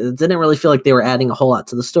like. It didn't really feel like they were adding a whole lot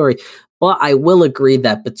to the story. But I will agree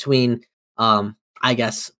that between I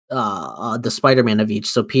guess the Spider-Man of each,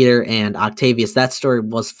 so Peter and Octavius, that story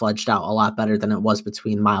was fledged out a lot better than it was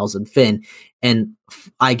between Miles and Finn. And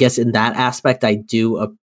I guess in that aspect, I do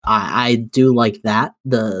like that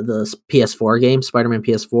the PS4 game, Spider-Man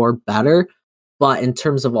PS4, better. But in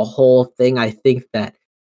terms of a whole thing, I think that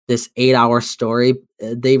this 8-hour story,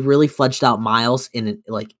 they really fledged out Miles in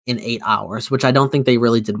 8 hours, which I don't think they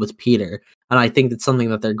really did with Peter. And I think that's something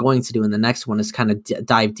that they're going to do in the next one, is kind of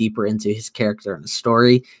dive deeper into his character and the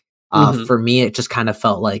story. For me, it just kind of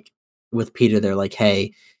felt like with Peter, they're like,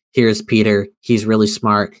 hey, here's Peter. He's really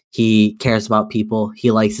smart. He cares about people.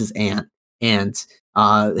 He likes his aunt, and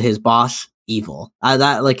his boss, evil.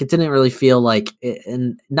 That like it didn't really feel like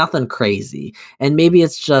and nothing crazy. And maybe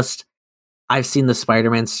it's just I've seen the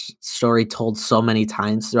Spider-Man story told so many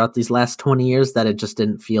times throughout these last 20 years that it just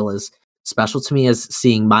didn't feel as special to me as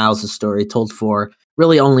seeing Miles' story told for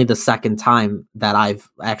really only the second time that I've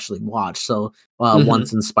actually watched. So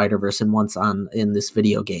once in Spider-Verse and once in this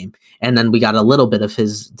video game. And then we got a little bit of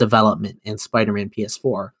his development in Spider-Man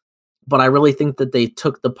PS4. But I really think that they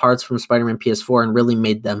took the parts from Spider-Man PS4 and really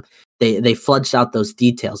made them, they fledged out those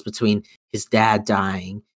details between his dad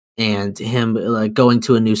dying and him going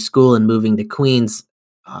to a new school and moving to Queens.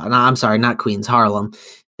 No, I'm sorry, not Queens, Harlem.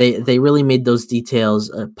 They really made those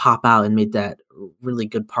details pop out and made that really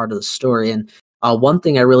good part of the story. And one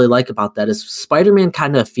thing I really like about that is Spider-Man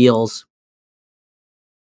kind of feels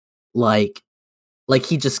like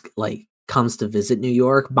he just like comes to visit New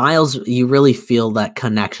York. Miles, you really feel that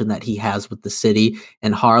connection that he has with the city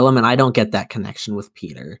and Harlem, and I don't get that connection with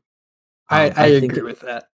Peter. I agree with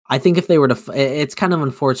that. I think if they were to, it's kind of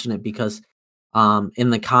unfortunate because in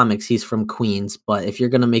the comics he's from Queens, but if you're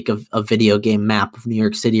going to make a video game map of New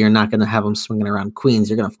York City, you're not going to have him swinging around Queens.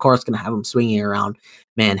 You're of course going to have him swinging around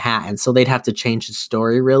Manhattan. So they'd have to change the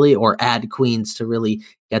story really, or add Queens to really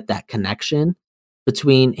get that connection.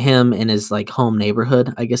 between him and his like home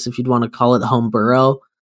neighborhood, I guess if you'd want to call it home borough.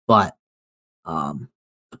 But um,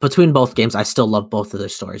 between both games, I still love both of their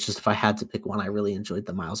stories. Just if I had to pick one, I really enjoyed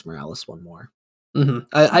the Miles Morales one more.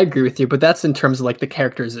 I agree with you, but that's in terms of like the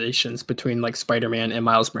characterizations between like Spider-Man and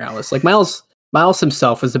Miles Morales. Like Miles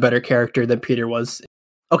himself is a better character than Peter was.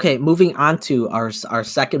 Okay, moving on to our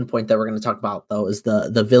second point that we're going to talk about though is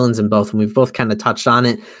the villains in both, and we've both kind of touched on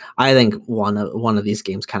it. I think one of these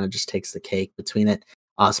games kind of just takes the cake between it.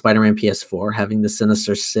 Spider-Man PS4 having the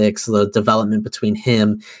Sinister Six, the development between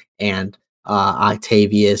him and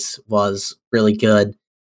Octavius was really good.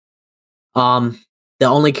 The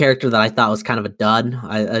only character that I thought was kind of a dud,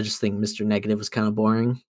 I just think Mr. Negative was kind of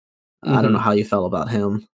boring. I don't know how you felt about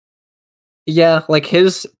him. Yeah, like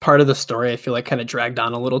his part of the story, I feel like kind of dragged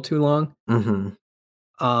on a little too long.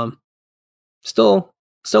 Still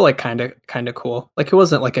like kind of cool. Like it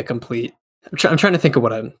wasn't like a complete. I'm trying to think of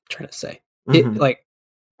what I'm trying to say. Like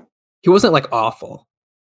he wasn't like awful.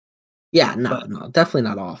 Yeah, no, definitely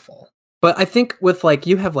not awful. But I think with like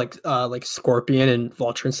you have like Scorpion and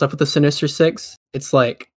Vulture and stuff with the Sinister Six, it's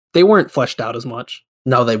like they weren't fleshed out as much.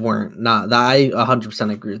 No, they weren't. Not I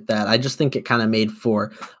 100% agree with that. I just think it kind of made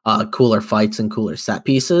for cooler fights and cooler set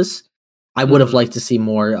pieces. I would have liked to see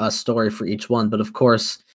more story for each one, but of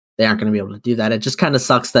course they aren't going to be able to do that. It just kind of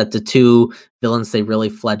sucks that the two villains they really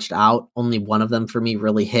fledged out, only one of them for me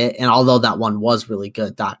really hit. And although that one was really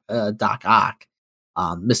good, Doc Ock,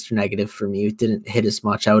 Mr. Negative for me didn't hit as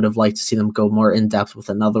much. I would have liked to see them go more in depth with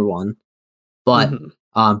another one, but.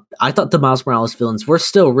 I thought the Miles Morales villains were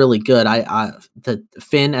still really good. The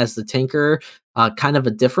Finn as the Tinker, kind of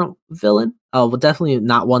a different villain. Well, definitely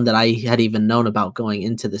not one that I had even known about going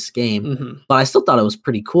into this game. But I still thought it was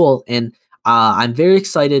pretty cool, and I'm very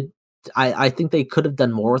excited. I think they could have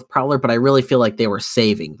done more with Prowler, but I really feel like they were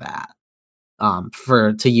saving that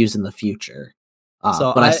to use in the future.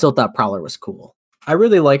 But I still thought Prowler was cool. I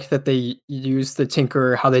really like that they used the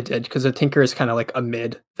Tinker how they did, because the Tinker is kind of like a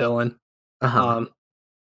mid villain.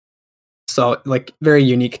 So like very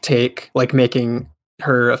unique take, like making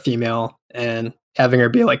her a female and having her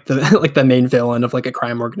be like the like the main villain of like a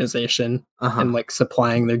crime organization and like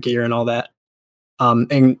supplying their gear and all that.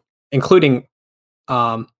 And including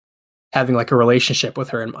having like a relationship with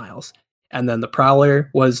her and Miles. And then the Prowler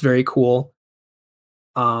was very cool.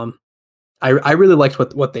 I really liked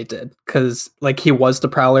what they did, because like he was the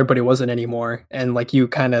Prowler, but he wasn't anymore. And like you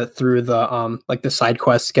kind of through the like the side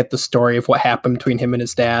quests get the story of what happened between him and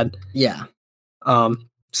his dad. Yeah. So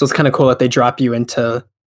it's kind of cool that they drop you into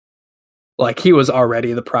like he was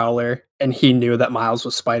already the Prowler and he knew that Miles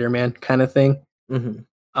was Spider-Man kind of thing.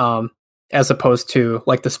 As opposed to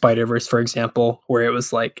like the Spider-Verse, for example, where it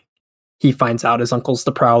was like he finds out his uncle's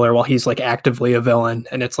the Prowler while he's like actively a villain,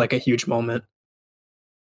 and it's like a huge moment.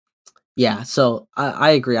 Yeah, so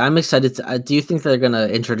I agree. I'm excited. Do you think they're going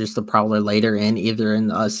to introduce the Prowler later either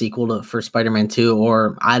in a sequel for Spider-Man 2,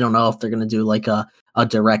 or I don't know if they're going to do like a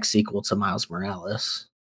direct sequel to Miles Morales?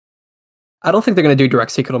 I don't think they're going to do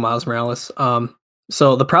direct sequel to Miles Morales.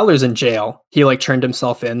 So the Prowler's in jail. He like turned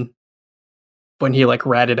himself in when he like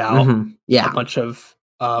ratted out a bunch of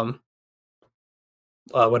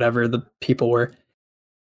whatever the people were.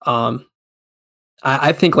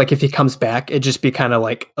 I think like if he comes back, it'd just be kind of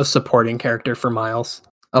like a supporting character for Miles.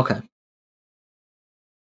 Okay.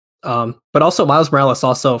 But also Miles Morales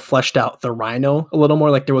also fleshed out the Rhino a little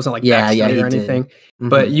more. Like there wasn't like backstory or anything,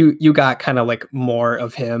 but you got kind of like more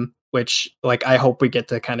of him, which like I hope we get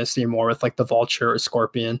to kind of see more with like the Vulture or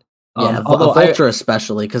Scorpion. Yeah, Vulture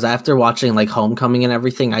especially, because after watching like Homecoming and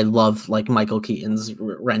everything, I love like Michael Keaton's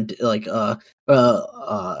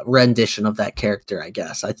rendition of that character. I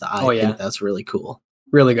guess I think that's really cool,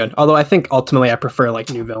 really good. Although I think ultimately I prefer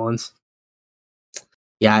like new villains.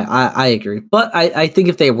 Yeah, I agree, but I think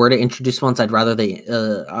if they were to introduce ones, I'd rather they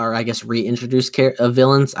or I guess reintroduce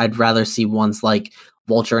villains. I'd rather see ones like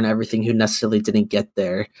Vulture and everything who necessarily didn't get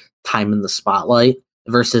their time in the spotlight,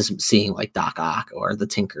 versus seeing like Doc Ock or the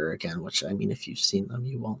Tinker again, which I mean, if you've seen them,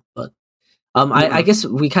 you won't. But I guess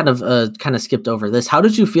we kind of skipped over this. How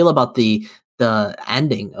did you feel about the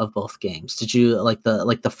ending of both games? Did you like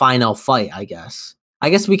the final fight? I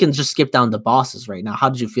guess we can just skip down the bosses right now. How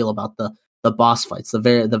did you feel about the boss fights,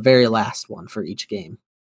 the very last one for each game?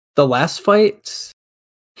 The last fight,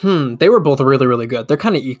 they were both really, really good. They're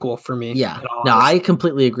kind of equal for me. Yeah, no, I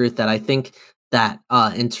completely agree with that. I think that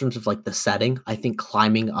in terms of like the setting, I think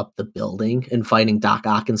climbing up the building and fighting Doc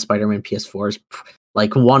Ock in Spider-Man PS4 is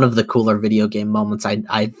like one of the cooler video game moments I've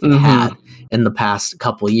had in the past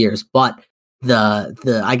couple of years. But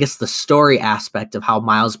the I guess the story aspect of how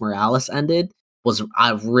Miles Morales ended was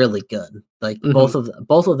really good. Like both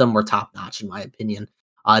of them were top notch in my opinion.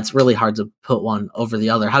 It's really hard to put one over the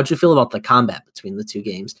other. How'd you feel about the combat between the two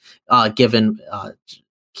games? Given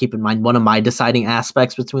keep in mind, one of my deciding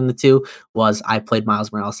aspects between the two was I played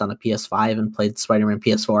Miles Morales on a PS5 and played Spider-Man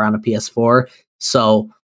PS4 on a PS4. So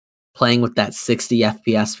playing with that 60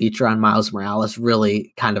 FPS feature on Miles Morales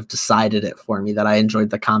really kind of decided it for me that I enjoyed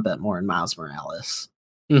the combat more in Miles Morales.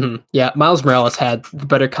 Yeah, Miles Morales had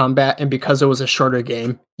better combat, and because it was a shorter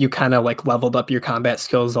game, you kind of like leveled up your combat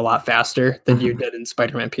skills a lot faster than you did in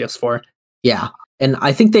Spider-Man PS4. Yeah, and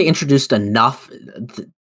I think they introduced enough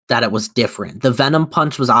that it was different. The Venom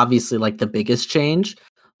Punch was obviously like the biggest change,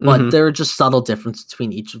 but there were just subtle differences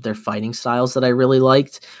between each of their fighting styles that I really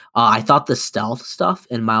liked. I thought the stealth stuff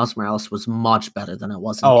in Miles Morales was much better than it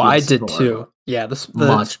was in PS4. I did too. Yeah, the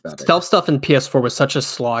much better. Stealth stuff in PS4 was such a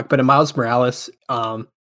slog, but in Miles Morales,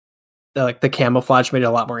 the camouflage made it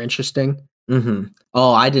a lot more interesting.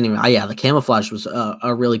 Oh, I didn't even. Yeah, the camouflage was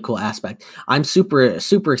a really cool aspect. I'm super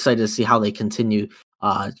excited to see how they continue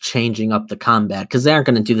changing up the combat, because they aren't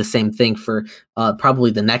going to do the same thing for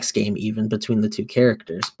probably the next game, even between the two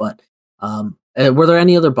characters. But were there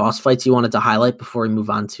any other boss fights you wanted to highlight before we move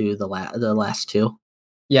on to the last two?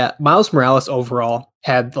 Yeah, Miles Morales overall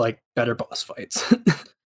had like better boss fights.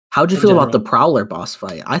 How'd you feel about the Prowler boss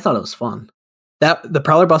fight? I thought it was fun. The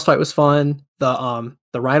Prowler boss fight was fun. The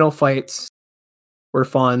Rhino fights were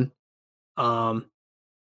fun. Trying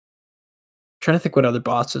to think what other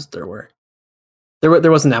bosses there were.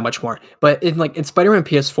 There wasn't that much more. But in Spider-Man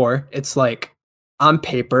PS4, it's like on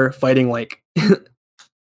paper fighting like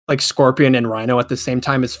like Scorpion and Rhino at the same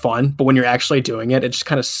time is fun, but when you're actually doing it, it just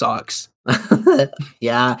kind of sucks.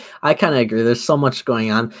 Yeah, I kind of agree. There's so much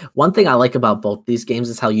going on. One thing I like about both these games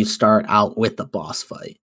is how you start out with the boss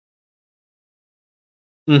fight.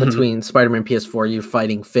 Between Spider-Man PS4, you're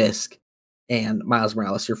fighting Fisk, and Miles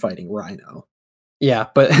Morales, you're fighting Rhino. Yeah,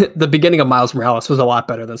 but the beginning of Miles Morales was a lot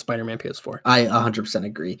better than Spider-Man PS4. I 100%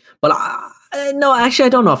 agree. But no, actually, I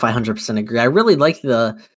don't know if I 100% agree. I really like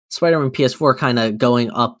the Spider-Man PS4 kind of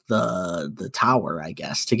going up the tower, I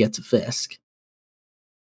guess, to get to Fisk.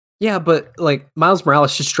 Yeah, but like Miles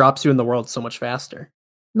Morales just drops you in the world so much faster.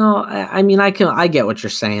 No, I mean, I get what you're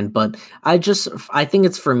saying, but I think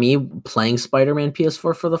it's for me playing Spider-Man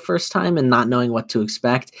PS4 for the first time and not knowing what to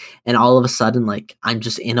expect, and all of a sudden, like, I'm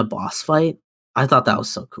just in a boss fight. I thought that was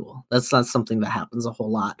so cool. That's not something that happens a whole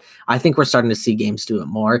lot. I think we're starting to see games do it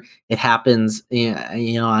more. It happens,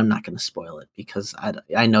 I'm not going to spoil it because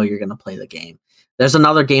I know you're going to play the game. There's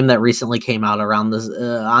another game that recently came out around this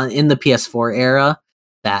in the PS4 era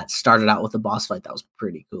that started out with a boss fight that was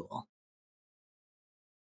pretty cool.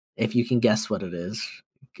 If you can guess what it is,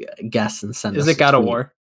 guess and send us. Is it God of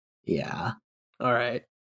War? Yeah. All right.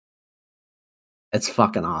 It's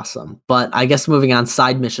fucking awesome. But I guess moving on,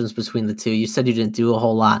 side missions between the two. You said you didn't do a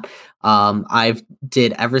whole lot. I've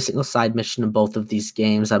did every single side mission in both of these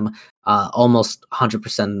games. I'm almost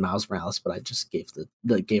 100% in Miles Morales, but I just gave the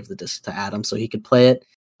disc to Adam so he could play it.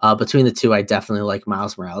 Between the two, I definitely like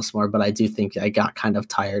Miles Morales more, but I do think I got kind of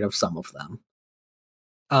tired of some of them.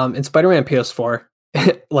 In Spider-Man PS4,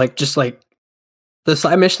 the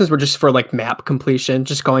side missions were just for like map completion,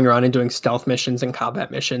 just going around and doing stealth missions and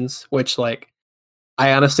combat missions, which like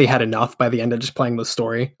I honestly had enough by the end of just playing the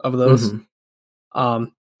story of those.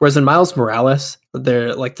 Whereas in Miles Morales,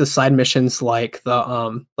 they're like the side missions, like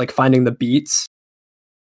the like finding the beats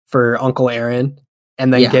for Uncle Aaron,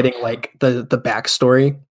 and then getting like the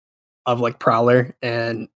backstory of like Prowler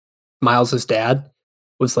and Miles's dad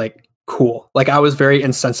was like cool. Like I was very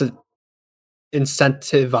incentivized. Is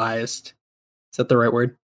that the right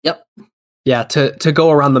word? Yep. Yeah, to go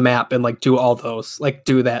around the map and like do all those, like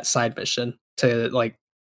do that side mission to like,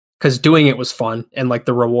 because doing it was fun and like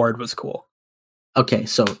the reward was cool. Okay,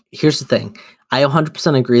 so here's the thing. I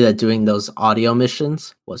 100% agree that doing those audio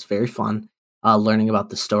missions was very fun. Learning about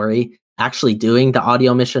the story. Actually doing the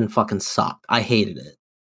audio mission fucking sucked. I hated it.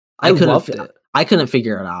 I loved it. I couldn't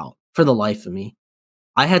figure it out for the life of me.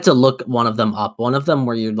 I had to look one of them up. One of them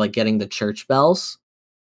where you're like getting the church bells.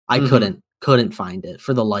 I couldn't find it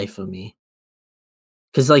for the life of me.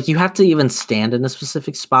 Because like you have to even stand in a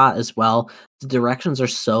specific spot as well. The directions are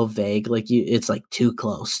so vague. Like it's like too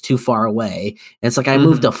close, too far away. And it's like I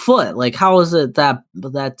moved a foot. Like how is it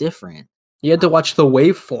that different? You had to watch the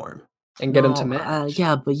waveform and get them to match.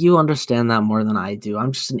 Yeah, but you understand that more than I do.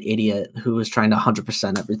 I'm just an idiot who was trying to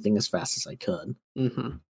 100% everything as fast as I could.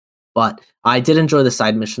 But I did enjoy the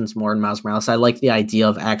side missions more in Miles Morales. I like the idea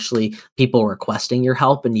of actually people requesting your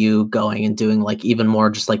help and you going and doing like even more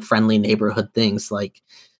just like friendly neighborhood things like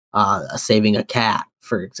saving a cat,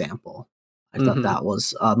 for example. I thought that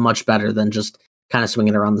was much better than just kind of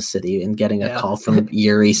swinging around the city and getting a Yeah. call from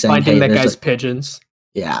Yuri saying, Finding "Hey, that there's guy's a-" pigeons.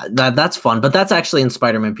 Yeah, that's fun. But that's actually in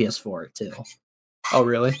Spider-Man PS4 too. Oh,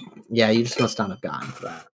 really? Yeah, you just must not have gotten to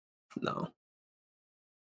that. No.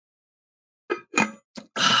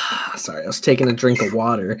 Sorry, I was taking a drink of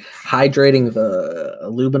water, hydrating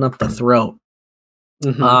lubing up the throat.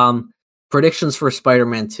 Mhm. Predictions for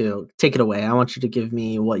Spider-Man 2. Take it away. I want you to give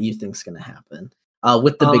me what you think's going to happen.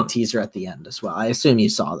 With the big teaser at the end as well. I assume you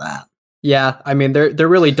saw that. Yeah, I mean they're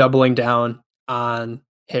really doubling down on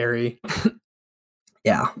Harry.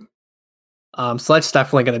 Yeah. So that's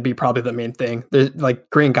definitely going to be probably the main thing. There's like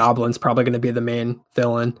Green Goblin's probably going to be the main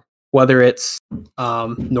villain, whether it's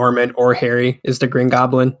Norman or Harry is the Green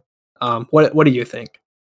Goblin. What do you think?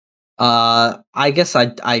 I guess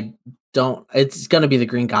I don't. It's gonna be the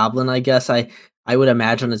Green Goblin. I guess I would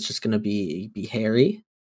imagine it's just gonna be Harry,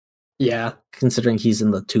 Yeah. considering he's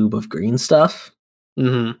in the tube of green stuff.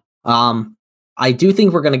 Hmm. I do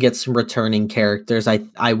think we're gonna get some returning characters.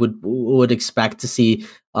 I would expect to see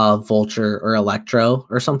Vulture or Electro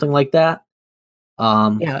or something like that.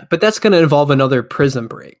 Yeah, but that's going to involve another Prison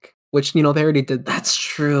Break, which they already did. That's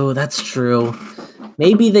true. That's true.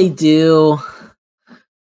 Maybe they do.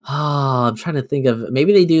 Oh, I'm trying to think of,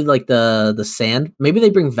 maybe they do like the sand. Maybe they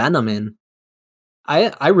bring Venom in.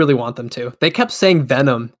 I really want them to. They kept saying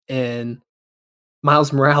Venom in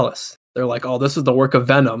Miles Morales. They're like, "Oh, this is the work of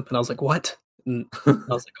Venom," and I was like, "What?" And I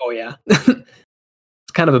was like, "Oh yeah."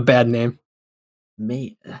 It's kind of a bad name.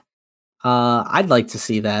 May I'd like to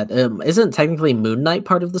see that. Isn't technically Moon Knight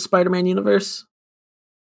part of the Spider-Man universe?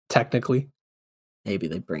 Technically. Maybe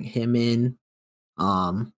they bring him in.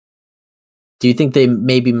 Um, do you think they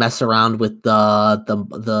maybe mess around with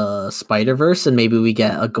the Spider-Verse and maybe we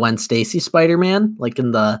get a Gwen Stacy Spider-Man like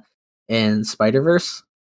in Spider-Verse?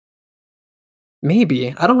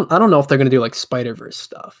 Maybe. I don't know if they're gonna do like Spider-Verse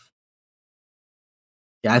stuff.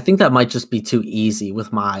 Yeah, I think that might just be too easy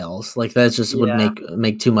with Miles. Like that just would Yeah.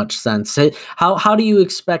 make too much sense. How do you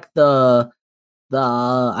expect the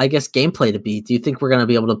I guess gameplay to be? Do you think we're gonna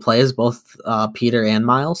be able to play as both Peter and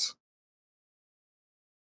Miles?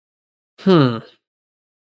 Hmm.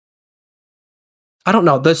 I don't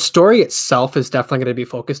know. The story itself is definitely gonna be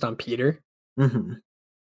focused on Peter, Hmm.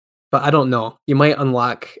 but I don't know. You might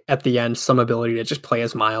unlock at the end some ability to just play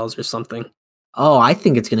as Miles or something. Oh, I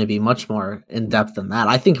think it's gonna be much more in depth than that.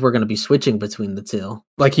 I think we're gonna be switching between the two.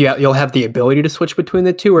 Like you'll have the ability to switch between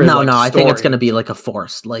the two, or No, like no, I think it's story? gonna be like a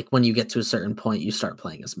forced. Like when you get to a certain point, you start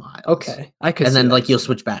playing as Miles. Okay, I could And see then that like you'll too.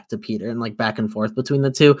 switch back to Peter and like back and forth between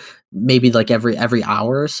the two, maybe like every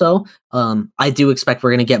hour or so. I do expect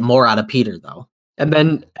we're gonna get more out of Peter though. And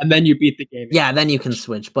then you beat the game. Yeah, then you can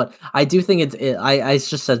switch. But I do think I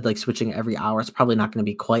just said like switching every hour. It's probably not going to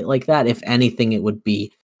be quite like that. If anything, it would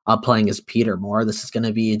be playing as Peter more. This is going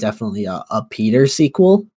to be definitely a Peter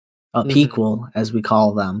sequel, a Mhm. pequel as we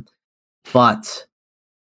call them. But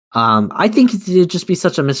I think it'd just be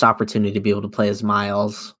such a missed opportunity to be able to play as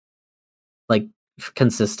Miles like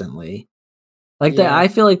consistently. Like that, Yeah. I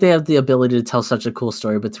feel like they have the ability to tell such a cool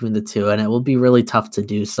story between the two, and it will be really tough to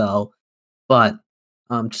do so. But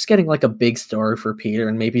just getting like a big story for Peter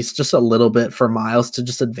and maybe it's just a little bit for Miles to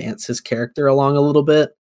just advance his character along a little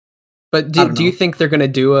bit. But I do don't do you know. think they're gonna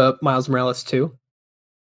do a Miles Morales too?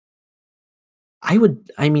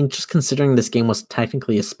 I mean, just considering this game was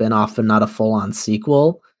technically a spin-off and not a full-on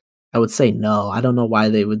sequel, I would say no. I don't know why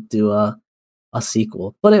they would do a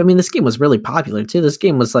sequel. But I mean, this game was really popular too. This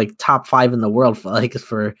game was like top 5 in the world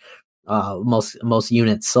for most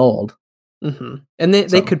units sold. And they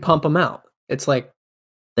So could pump them out. It's like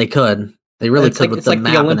they could. They really it's could like with it's the like the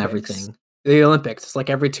map and Olympics. everything. The Olympics. It's like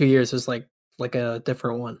every 2 years there's like a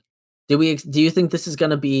different one. Do you think this is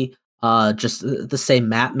gonna be, just the same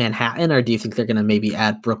map, Manhattan, or do you think they're gonna maybe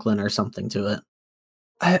add Brooklyn or something to it?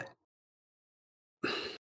 I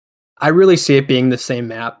I really see it being the same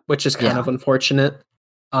map, which is kind Yeah. of unfortunate.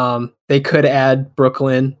 They could add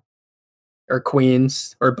Brooklyn or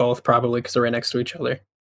Queens or both probably because they're right next to each other.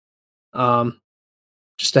 Um,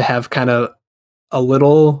 just to have kind of a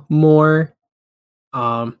little more.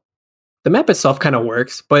 Um, the map itself kind of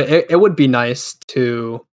works, but it would be nice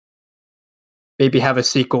to maybe have a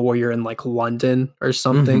sequel where you're in like London or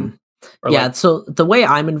something, Mhm. or Yeah, like so the way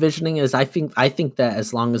I'm envisioning is I think that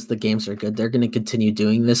as long as the games are good, they're gonna continue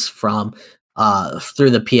doing this from, through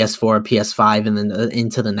the PS4, PS5, and then,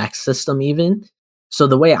 into the next system even. So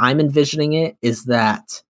the way I'm envisioning it is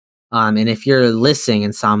that, and if you're listening,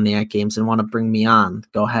 Insomniac Games, and wanna bring me on,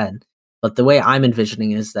 go ahead. But the way I'm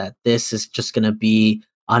envisioning is that this is just gonna be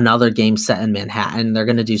another game set in Manhattan. They're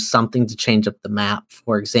gonna do something to change up the map.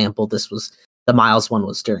 For example, this was The Miles one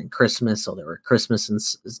was during Christmas, so there were Christmas and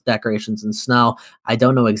decorations and snow. I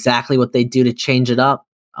don't know exactly what they do to change it up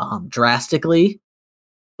drastically,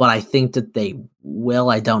 but I think that they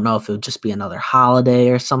will. I don't know if it would just be another holiday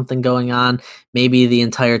or something going on. Maybe the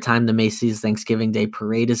entire time the Macy's Thanksgiving Day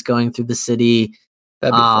Parade is going through the city.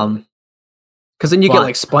 That'd be fun. Because then you get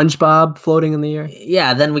like SpongeBob floating in the air.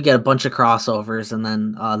 Yeah, then we get a bunch of crossovers, and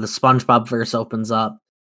then the SpongeBob verse opens up.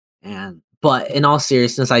 But in all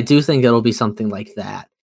seriousness, I do think it'll be something like that.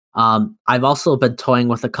 I've also been toying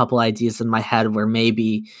with a couple ideas in my head where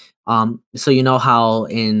maybe, so you know how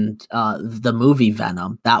in the movie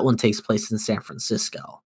Venom, that one takes place in San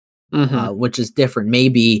Francisco, which is different.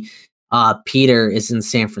 Maybe Peter is in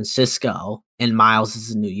San Francisco and Miles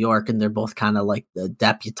is in New York, and they're both kind of like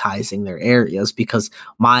deputizing their areas, because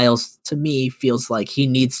Miles, to me, feels like he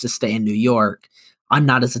needs to stay in New York. I'm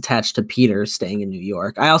not as attached to Peter staying in New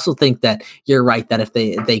York. I also think that you're right that if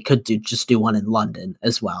they could just do one in London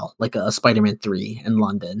as well, like a Spider-Man 3 in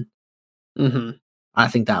London. I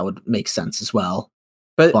think that would make sense as well.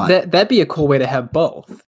 But that'd be a cool way to have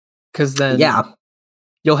both, because then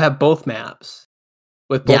you'll have both maps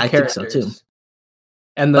with both characters. I think so too.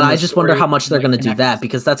 And then but I just wonder how much they're going to do that,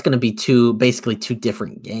 because that's going to be basically two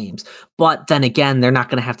different games. But then again, they're not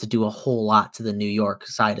going to have to do a whole lot to the New York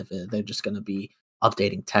side of it. They're just going to be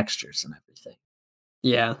updating textures and everything.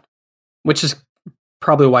 Yeah, which is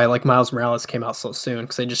probably why like Miles Morales came out so soon,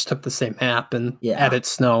 because they just took the same map and added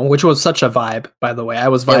snow, which was such a vibe, by the way. I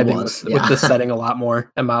was vibing with the setting a lot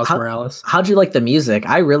more in Miles Morales. How'd you like the music?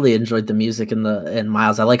 I really enjoyed the music in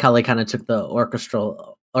Miles. I like how they kind of took the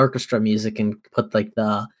orchestra music and put like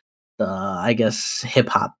the I guess hip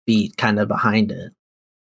hop beat kind of behind it.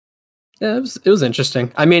 Yeah, it was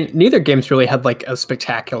interesting. I mean, neither games really had like a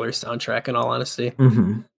spectacular soundtrack, in all honesty.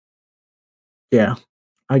 Yeah,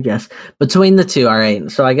 I guess between the two. All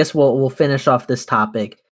right, so I guess we'll finish off this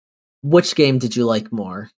topic. Which game did you like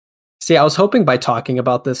more? See, I was hoping by talking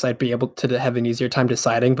about this, I'd be able to have an easier time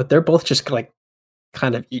deciding, but they're both just like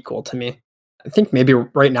kind of equal to me. I think maybe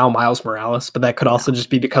right now Miles Morales, but that could also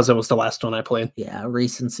just be because it was the last one I played. Yeah,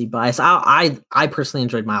 recency bias. I personally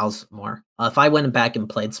enjoyed Miles more. If I went back and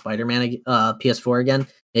played Spider-Man PS4 again,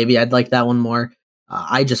 maybe I'd like that one more.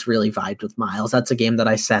 I just really vibed with Miles. That's a game that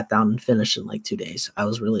I sat down and finished in like 2 days. I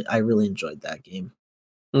really enjoyed that game.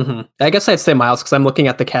 I guess I'd say Miles, because I'm looking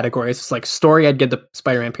at the categories. It's like story, I'd give to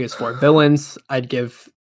Spider-Man PS4. Villains, I'd give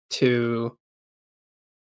to...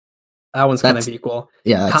 That one's kind of equal.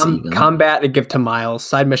 Yeah, that's combat, I'd give to Miles.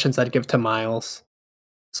 Side missions, I'd give to Miles.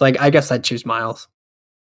 So I guess I'd choose Miles.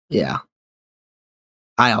 Yeah.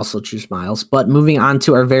 I also choose Miles. But moving on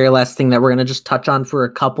to our very last thing that we're going to just touch on for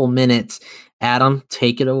a couple minutes. Adam,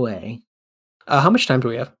 take it away. How much time do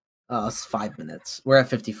we have? It's 5 minutes. We're at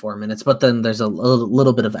 54 minutes, but then there's a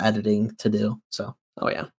little bit of editing to do. So. Oh,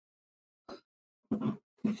 yeah.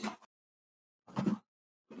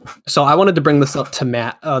 So I wanted to bring this up to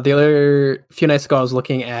Matt. The other few nights ago, I was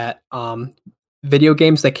looking at video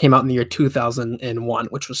games that came out in the year 2001,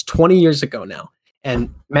 which was 20 years ago now.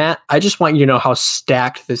 And Matt, I just want you to know how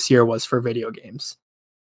stacked this year was for video games.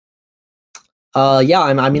 Yeah,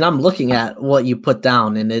 I'm looking at what you put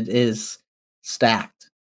down, and it is stacked.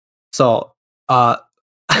 So,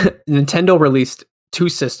 Nintendo released 2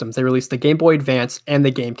 systems. They released the Game Boy Advance and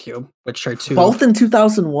the GameCube, which are 2. Both in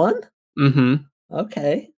 2001?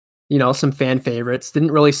 Okay. You know, some fan favorites.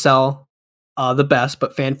 Didn't really sell the best,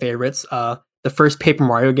 but fan favorites. The first Paper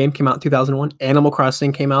Mario game came out in 2001. Animal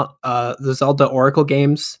Crossing came out. The Zelda Oracle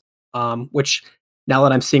games, which now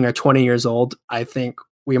that I'm seeing are 20 years old, I think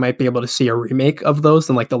we might be able to see a remake of those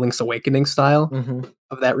in like the Link's Awakening style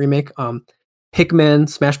of that remake. Pikmin,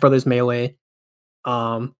 Smash Brothers Melee.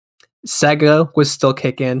 Sega was still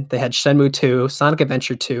kicking. They had Shenmue 2, Sonic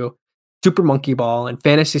Adventure 2, Super Monkey Ball, and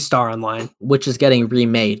Phantasy Star Online, which is getting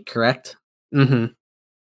remade, correct?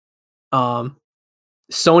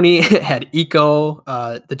 Sony had Eco.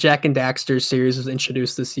 The Jak and Daxter series was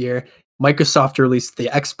introduced this year. Microsoft released the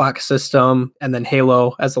Xbox system, and then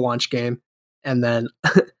Halo as a launch game, and then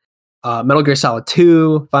Metal Gear Solid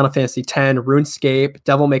 2, Final Fantasy X, RuneScape,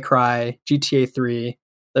 Devil May Cry, GTA 3.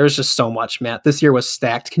 There's just so much, Matt. This year was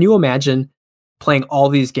stacked. Can you imagine playing all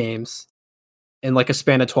these games in like a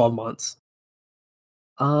span of 12 months?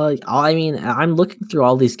 I'm looking through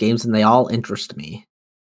all these games and they all interest me.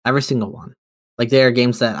 Every single one. Like, they are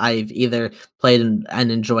games that I've either played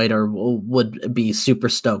and enjoyed or would be super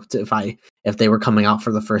stoked if they were coming out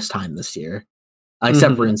for the first time this year.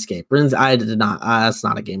 Except RuneScape. I did not. That's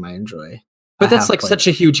not a game I enjoy. But that's like such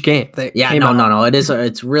a huge game. No. It is.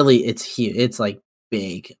 It's huge. It's like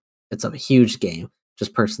big. It's a huge game.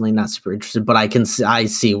 Just personally not super interested, but I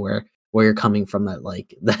see where where you're coming from. That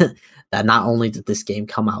like that not only did this game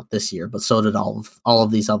come out this year, but so did all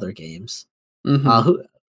of these other games.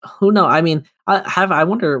 Who know? I mean, I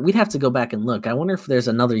wonder. We'd have to go back and look. I wonder if there's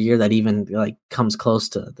another year that even like comes close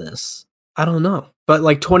to this. I don't know, but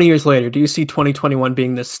like 20 years later, do you see 2021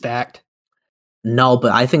 being this stacked? No,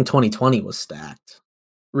 but I think 2020 was stacked.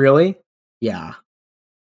 Really? Yeah.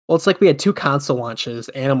 Well, it's like we had 2 console launches,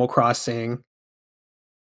 Animal Crossing.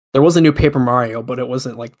 There was a new Paper Mario, but it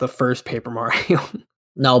wasn't like the first Paper Mario.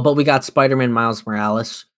 No, but we got Spider-Man Miles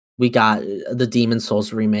Morales. We got the Demon's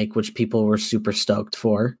Souls remake, which people were super stoked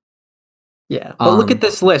for. Yeah, but look at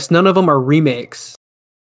this list. None of them are remakes.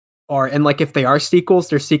 And like if they are sequels,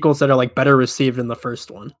 they're sequels that are like better received than the first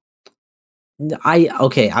one.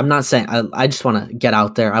 I'm not saying I just want to get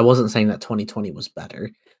out there. I wasn't saying that 2020 was better.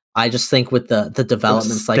 I just think with the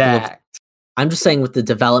development cycle I'm just saying with the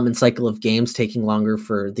development cycle of games taking longer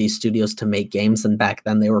for these studios to make games than back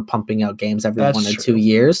then, they were pumping out games every 1 or 2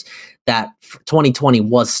 years, that 2020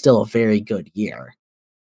 was still a very good year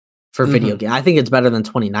for video game. I think it's better than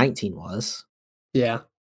 2019 was. Yeah.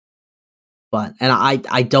 But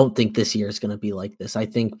I don't think this year is going to be like this. I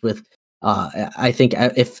think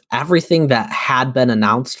if everything that had been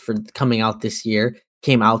announced for coming out this year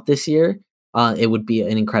came out this year, it would be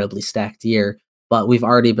an incredibly stacked year. But we've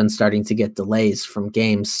already been starting to get delays from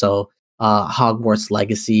games. So Hogwarts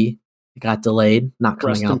Legacy got delayed, not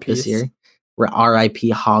coming out this year.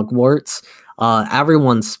 R.I.P. Hogwarts.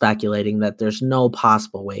 Everyone's speculating that there's no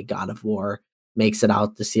possible way God of War makes it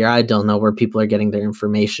out this year. I don't know where people are getting their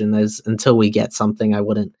information. Until we get something, I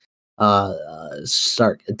wouldn't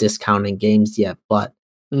start discounting games yet. But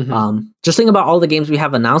just think about all the games we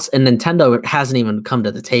have announced, and Nintendo hasn't even come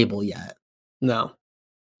to the table yet. No.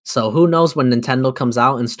 So who knows when Nintendo comes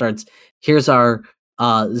out and starts, here's our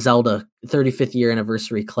Zelda 35th year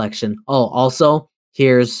anniversary collection. Oh, also,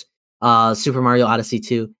 here's Super Mario Odyssey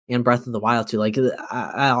 2 and Breath of the Wild 2. Like,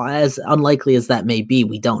 as unlikely as that may be,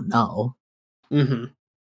 we don't know.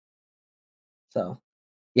 So,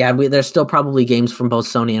 yeah, there's still probably games from both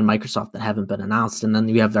Sony and Microsoft that haven't been announced. And then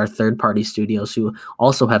we have our third-party studios who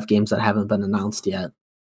also have games that haven't been announced yet.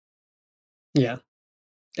 Yeah.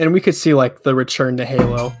 And we could see like the return to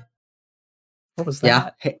Halo. What was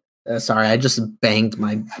that? Yeah. Hey, sorry, I just banged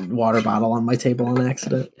my water bottle on my table on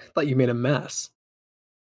accident. I thought you made a mess.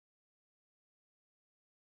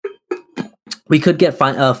 We could get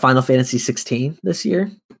Final Fantasy 16 this year.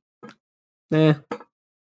 What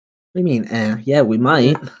do you mean? Yeah, we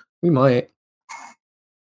might. We might.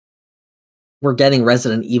 We're getting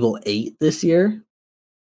Resident Evil 8 this year.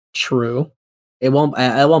 True. It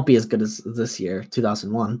won't be as good as this year,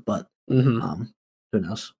 2001, but who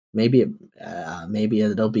knows? Maybe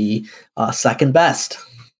it'll be second best.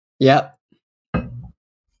 Yep.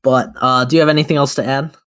 But do you have anything else to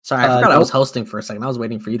add? Sorry, I forgot I was hosting for a second. I was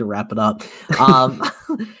waiting for you to wrap it up.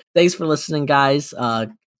 Thanks for listening, guys.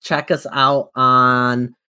 Check us out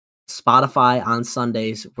on Spotify on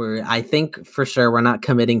Sundays, where I think for sure we're not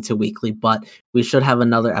committing to weekly, but we should have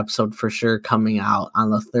another episode for sure coming out on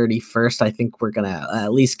the 31st. I think we're gonna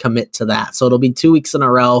at least commit to that. So it'll be 2 weeks in a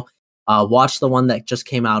row. Watch the one that just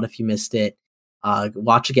came out if you missed it.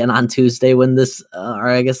 Watch again on Tuesday when this, or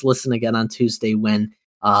I guess listen again on Tuesday when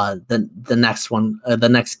the next one, the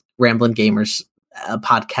next Ramblin' Gamers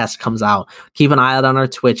podcast comes out. Keep an eye out on our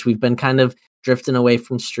Twitch. We've been kind of drifting away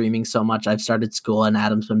from streaming so much. I've started school and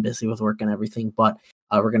Adam's been busy with work and everything, but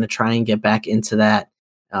we're gonna try and get back into that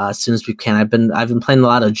as soon as we can. I've been playing a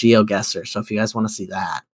lot of GeoGuessr, so if you guys want to see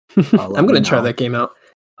that, I'm gonna try that game out.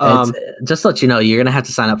 Just to let you know, you're gonna have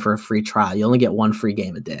to sign up for a free trial. You only get one free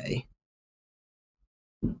game a day.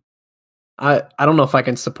 I don't know if I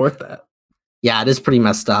can support that. Yeah, it is pretty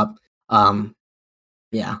messed up.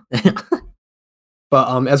 Yeah.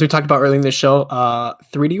 But as we talked about earlier in the show,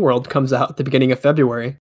 3D World comes out at the beginning of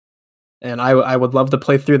February, and I would love to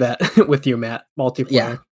play through that with you, Matt.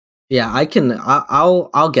 Multiplayer. Yeah, I can.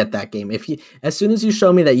 I'll get that game as soon as you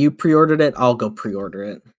show me that you pre-ordered it. I'll go pre-order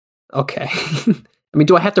it. Okay. I mean,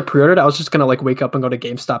 do I have to pre-order it? I was just gonna like wake up and go to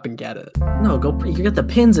GameStop and get it. No, you get the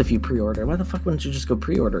pins if you pre-order. Why the fuck wouldn't you just go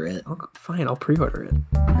pre-order it? Fine, I'll pre-order it.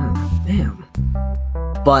 Damn.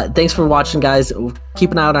 But thanks for watching, guys.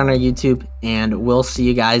 Keep an eye out on our YouTube, and we'll see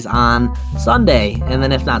you guys on Sunday. And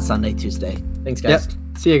then if not Sunday, Tuesday. Thanks, guys.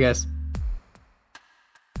 Yep. See you guys.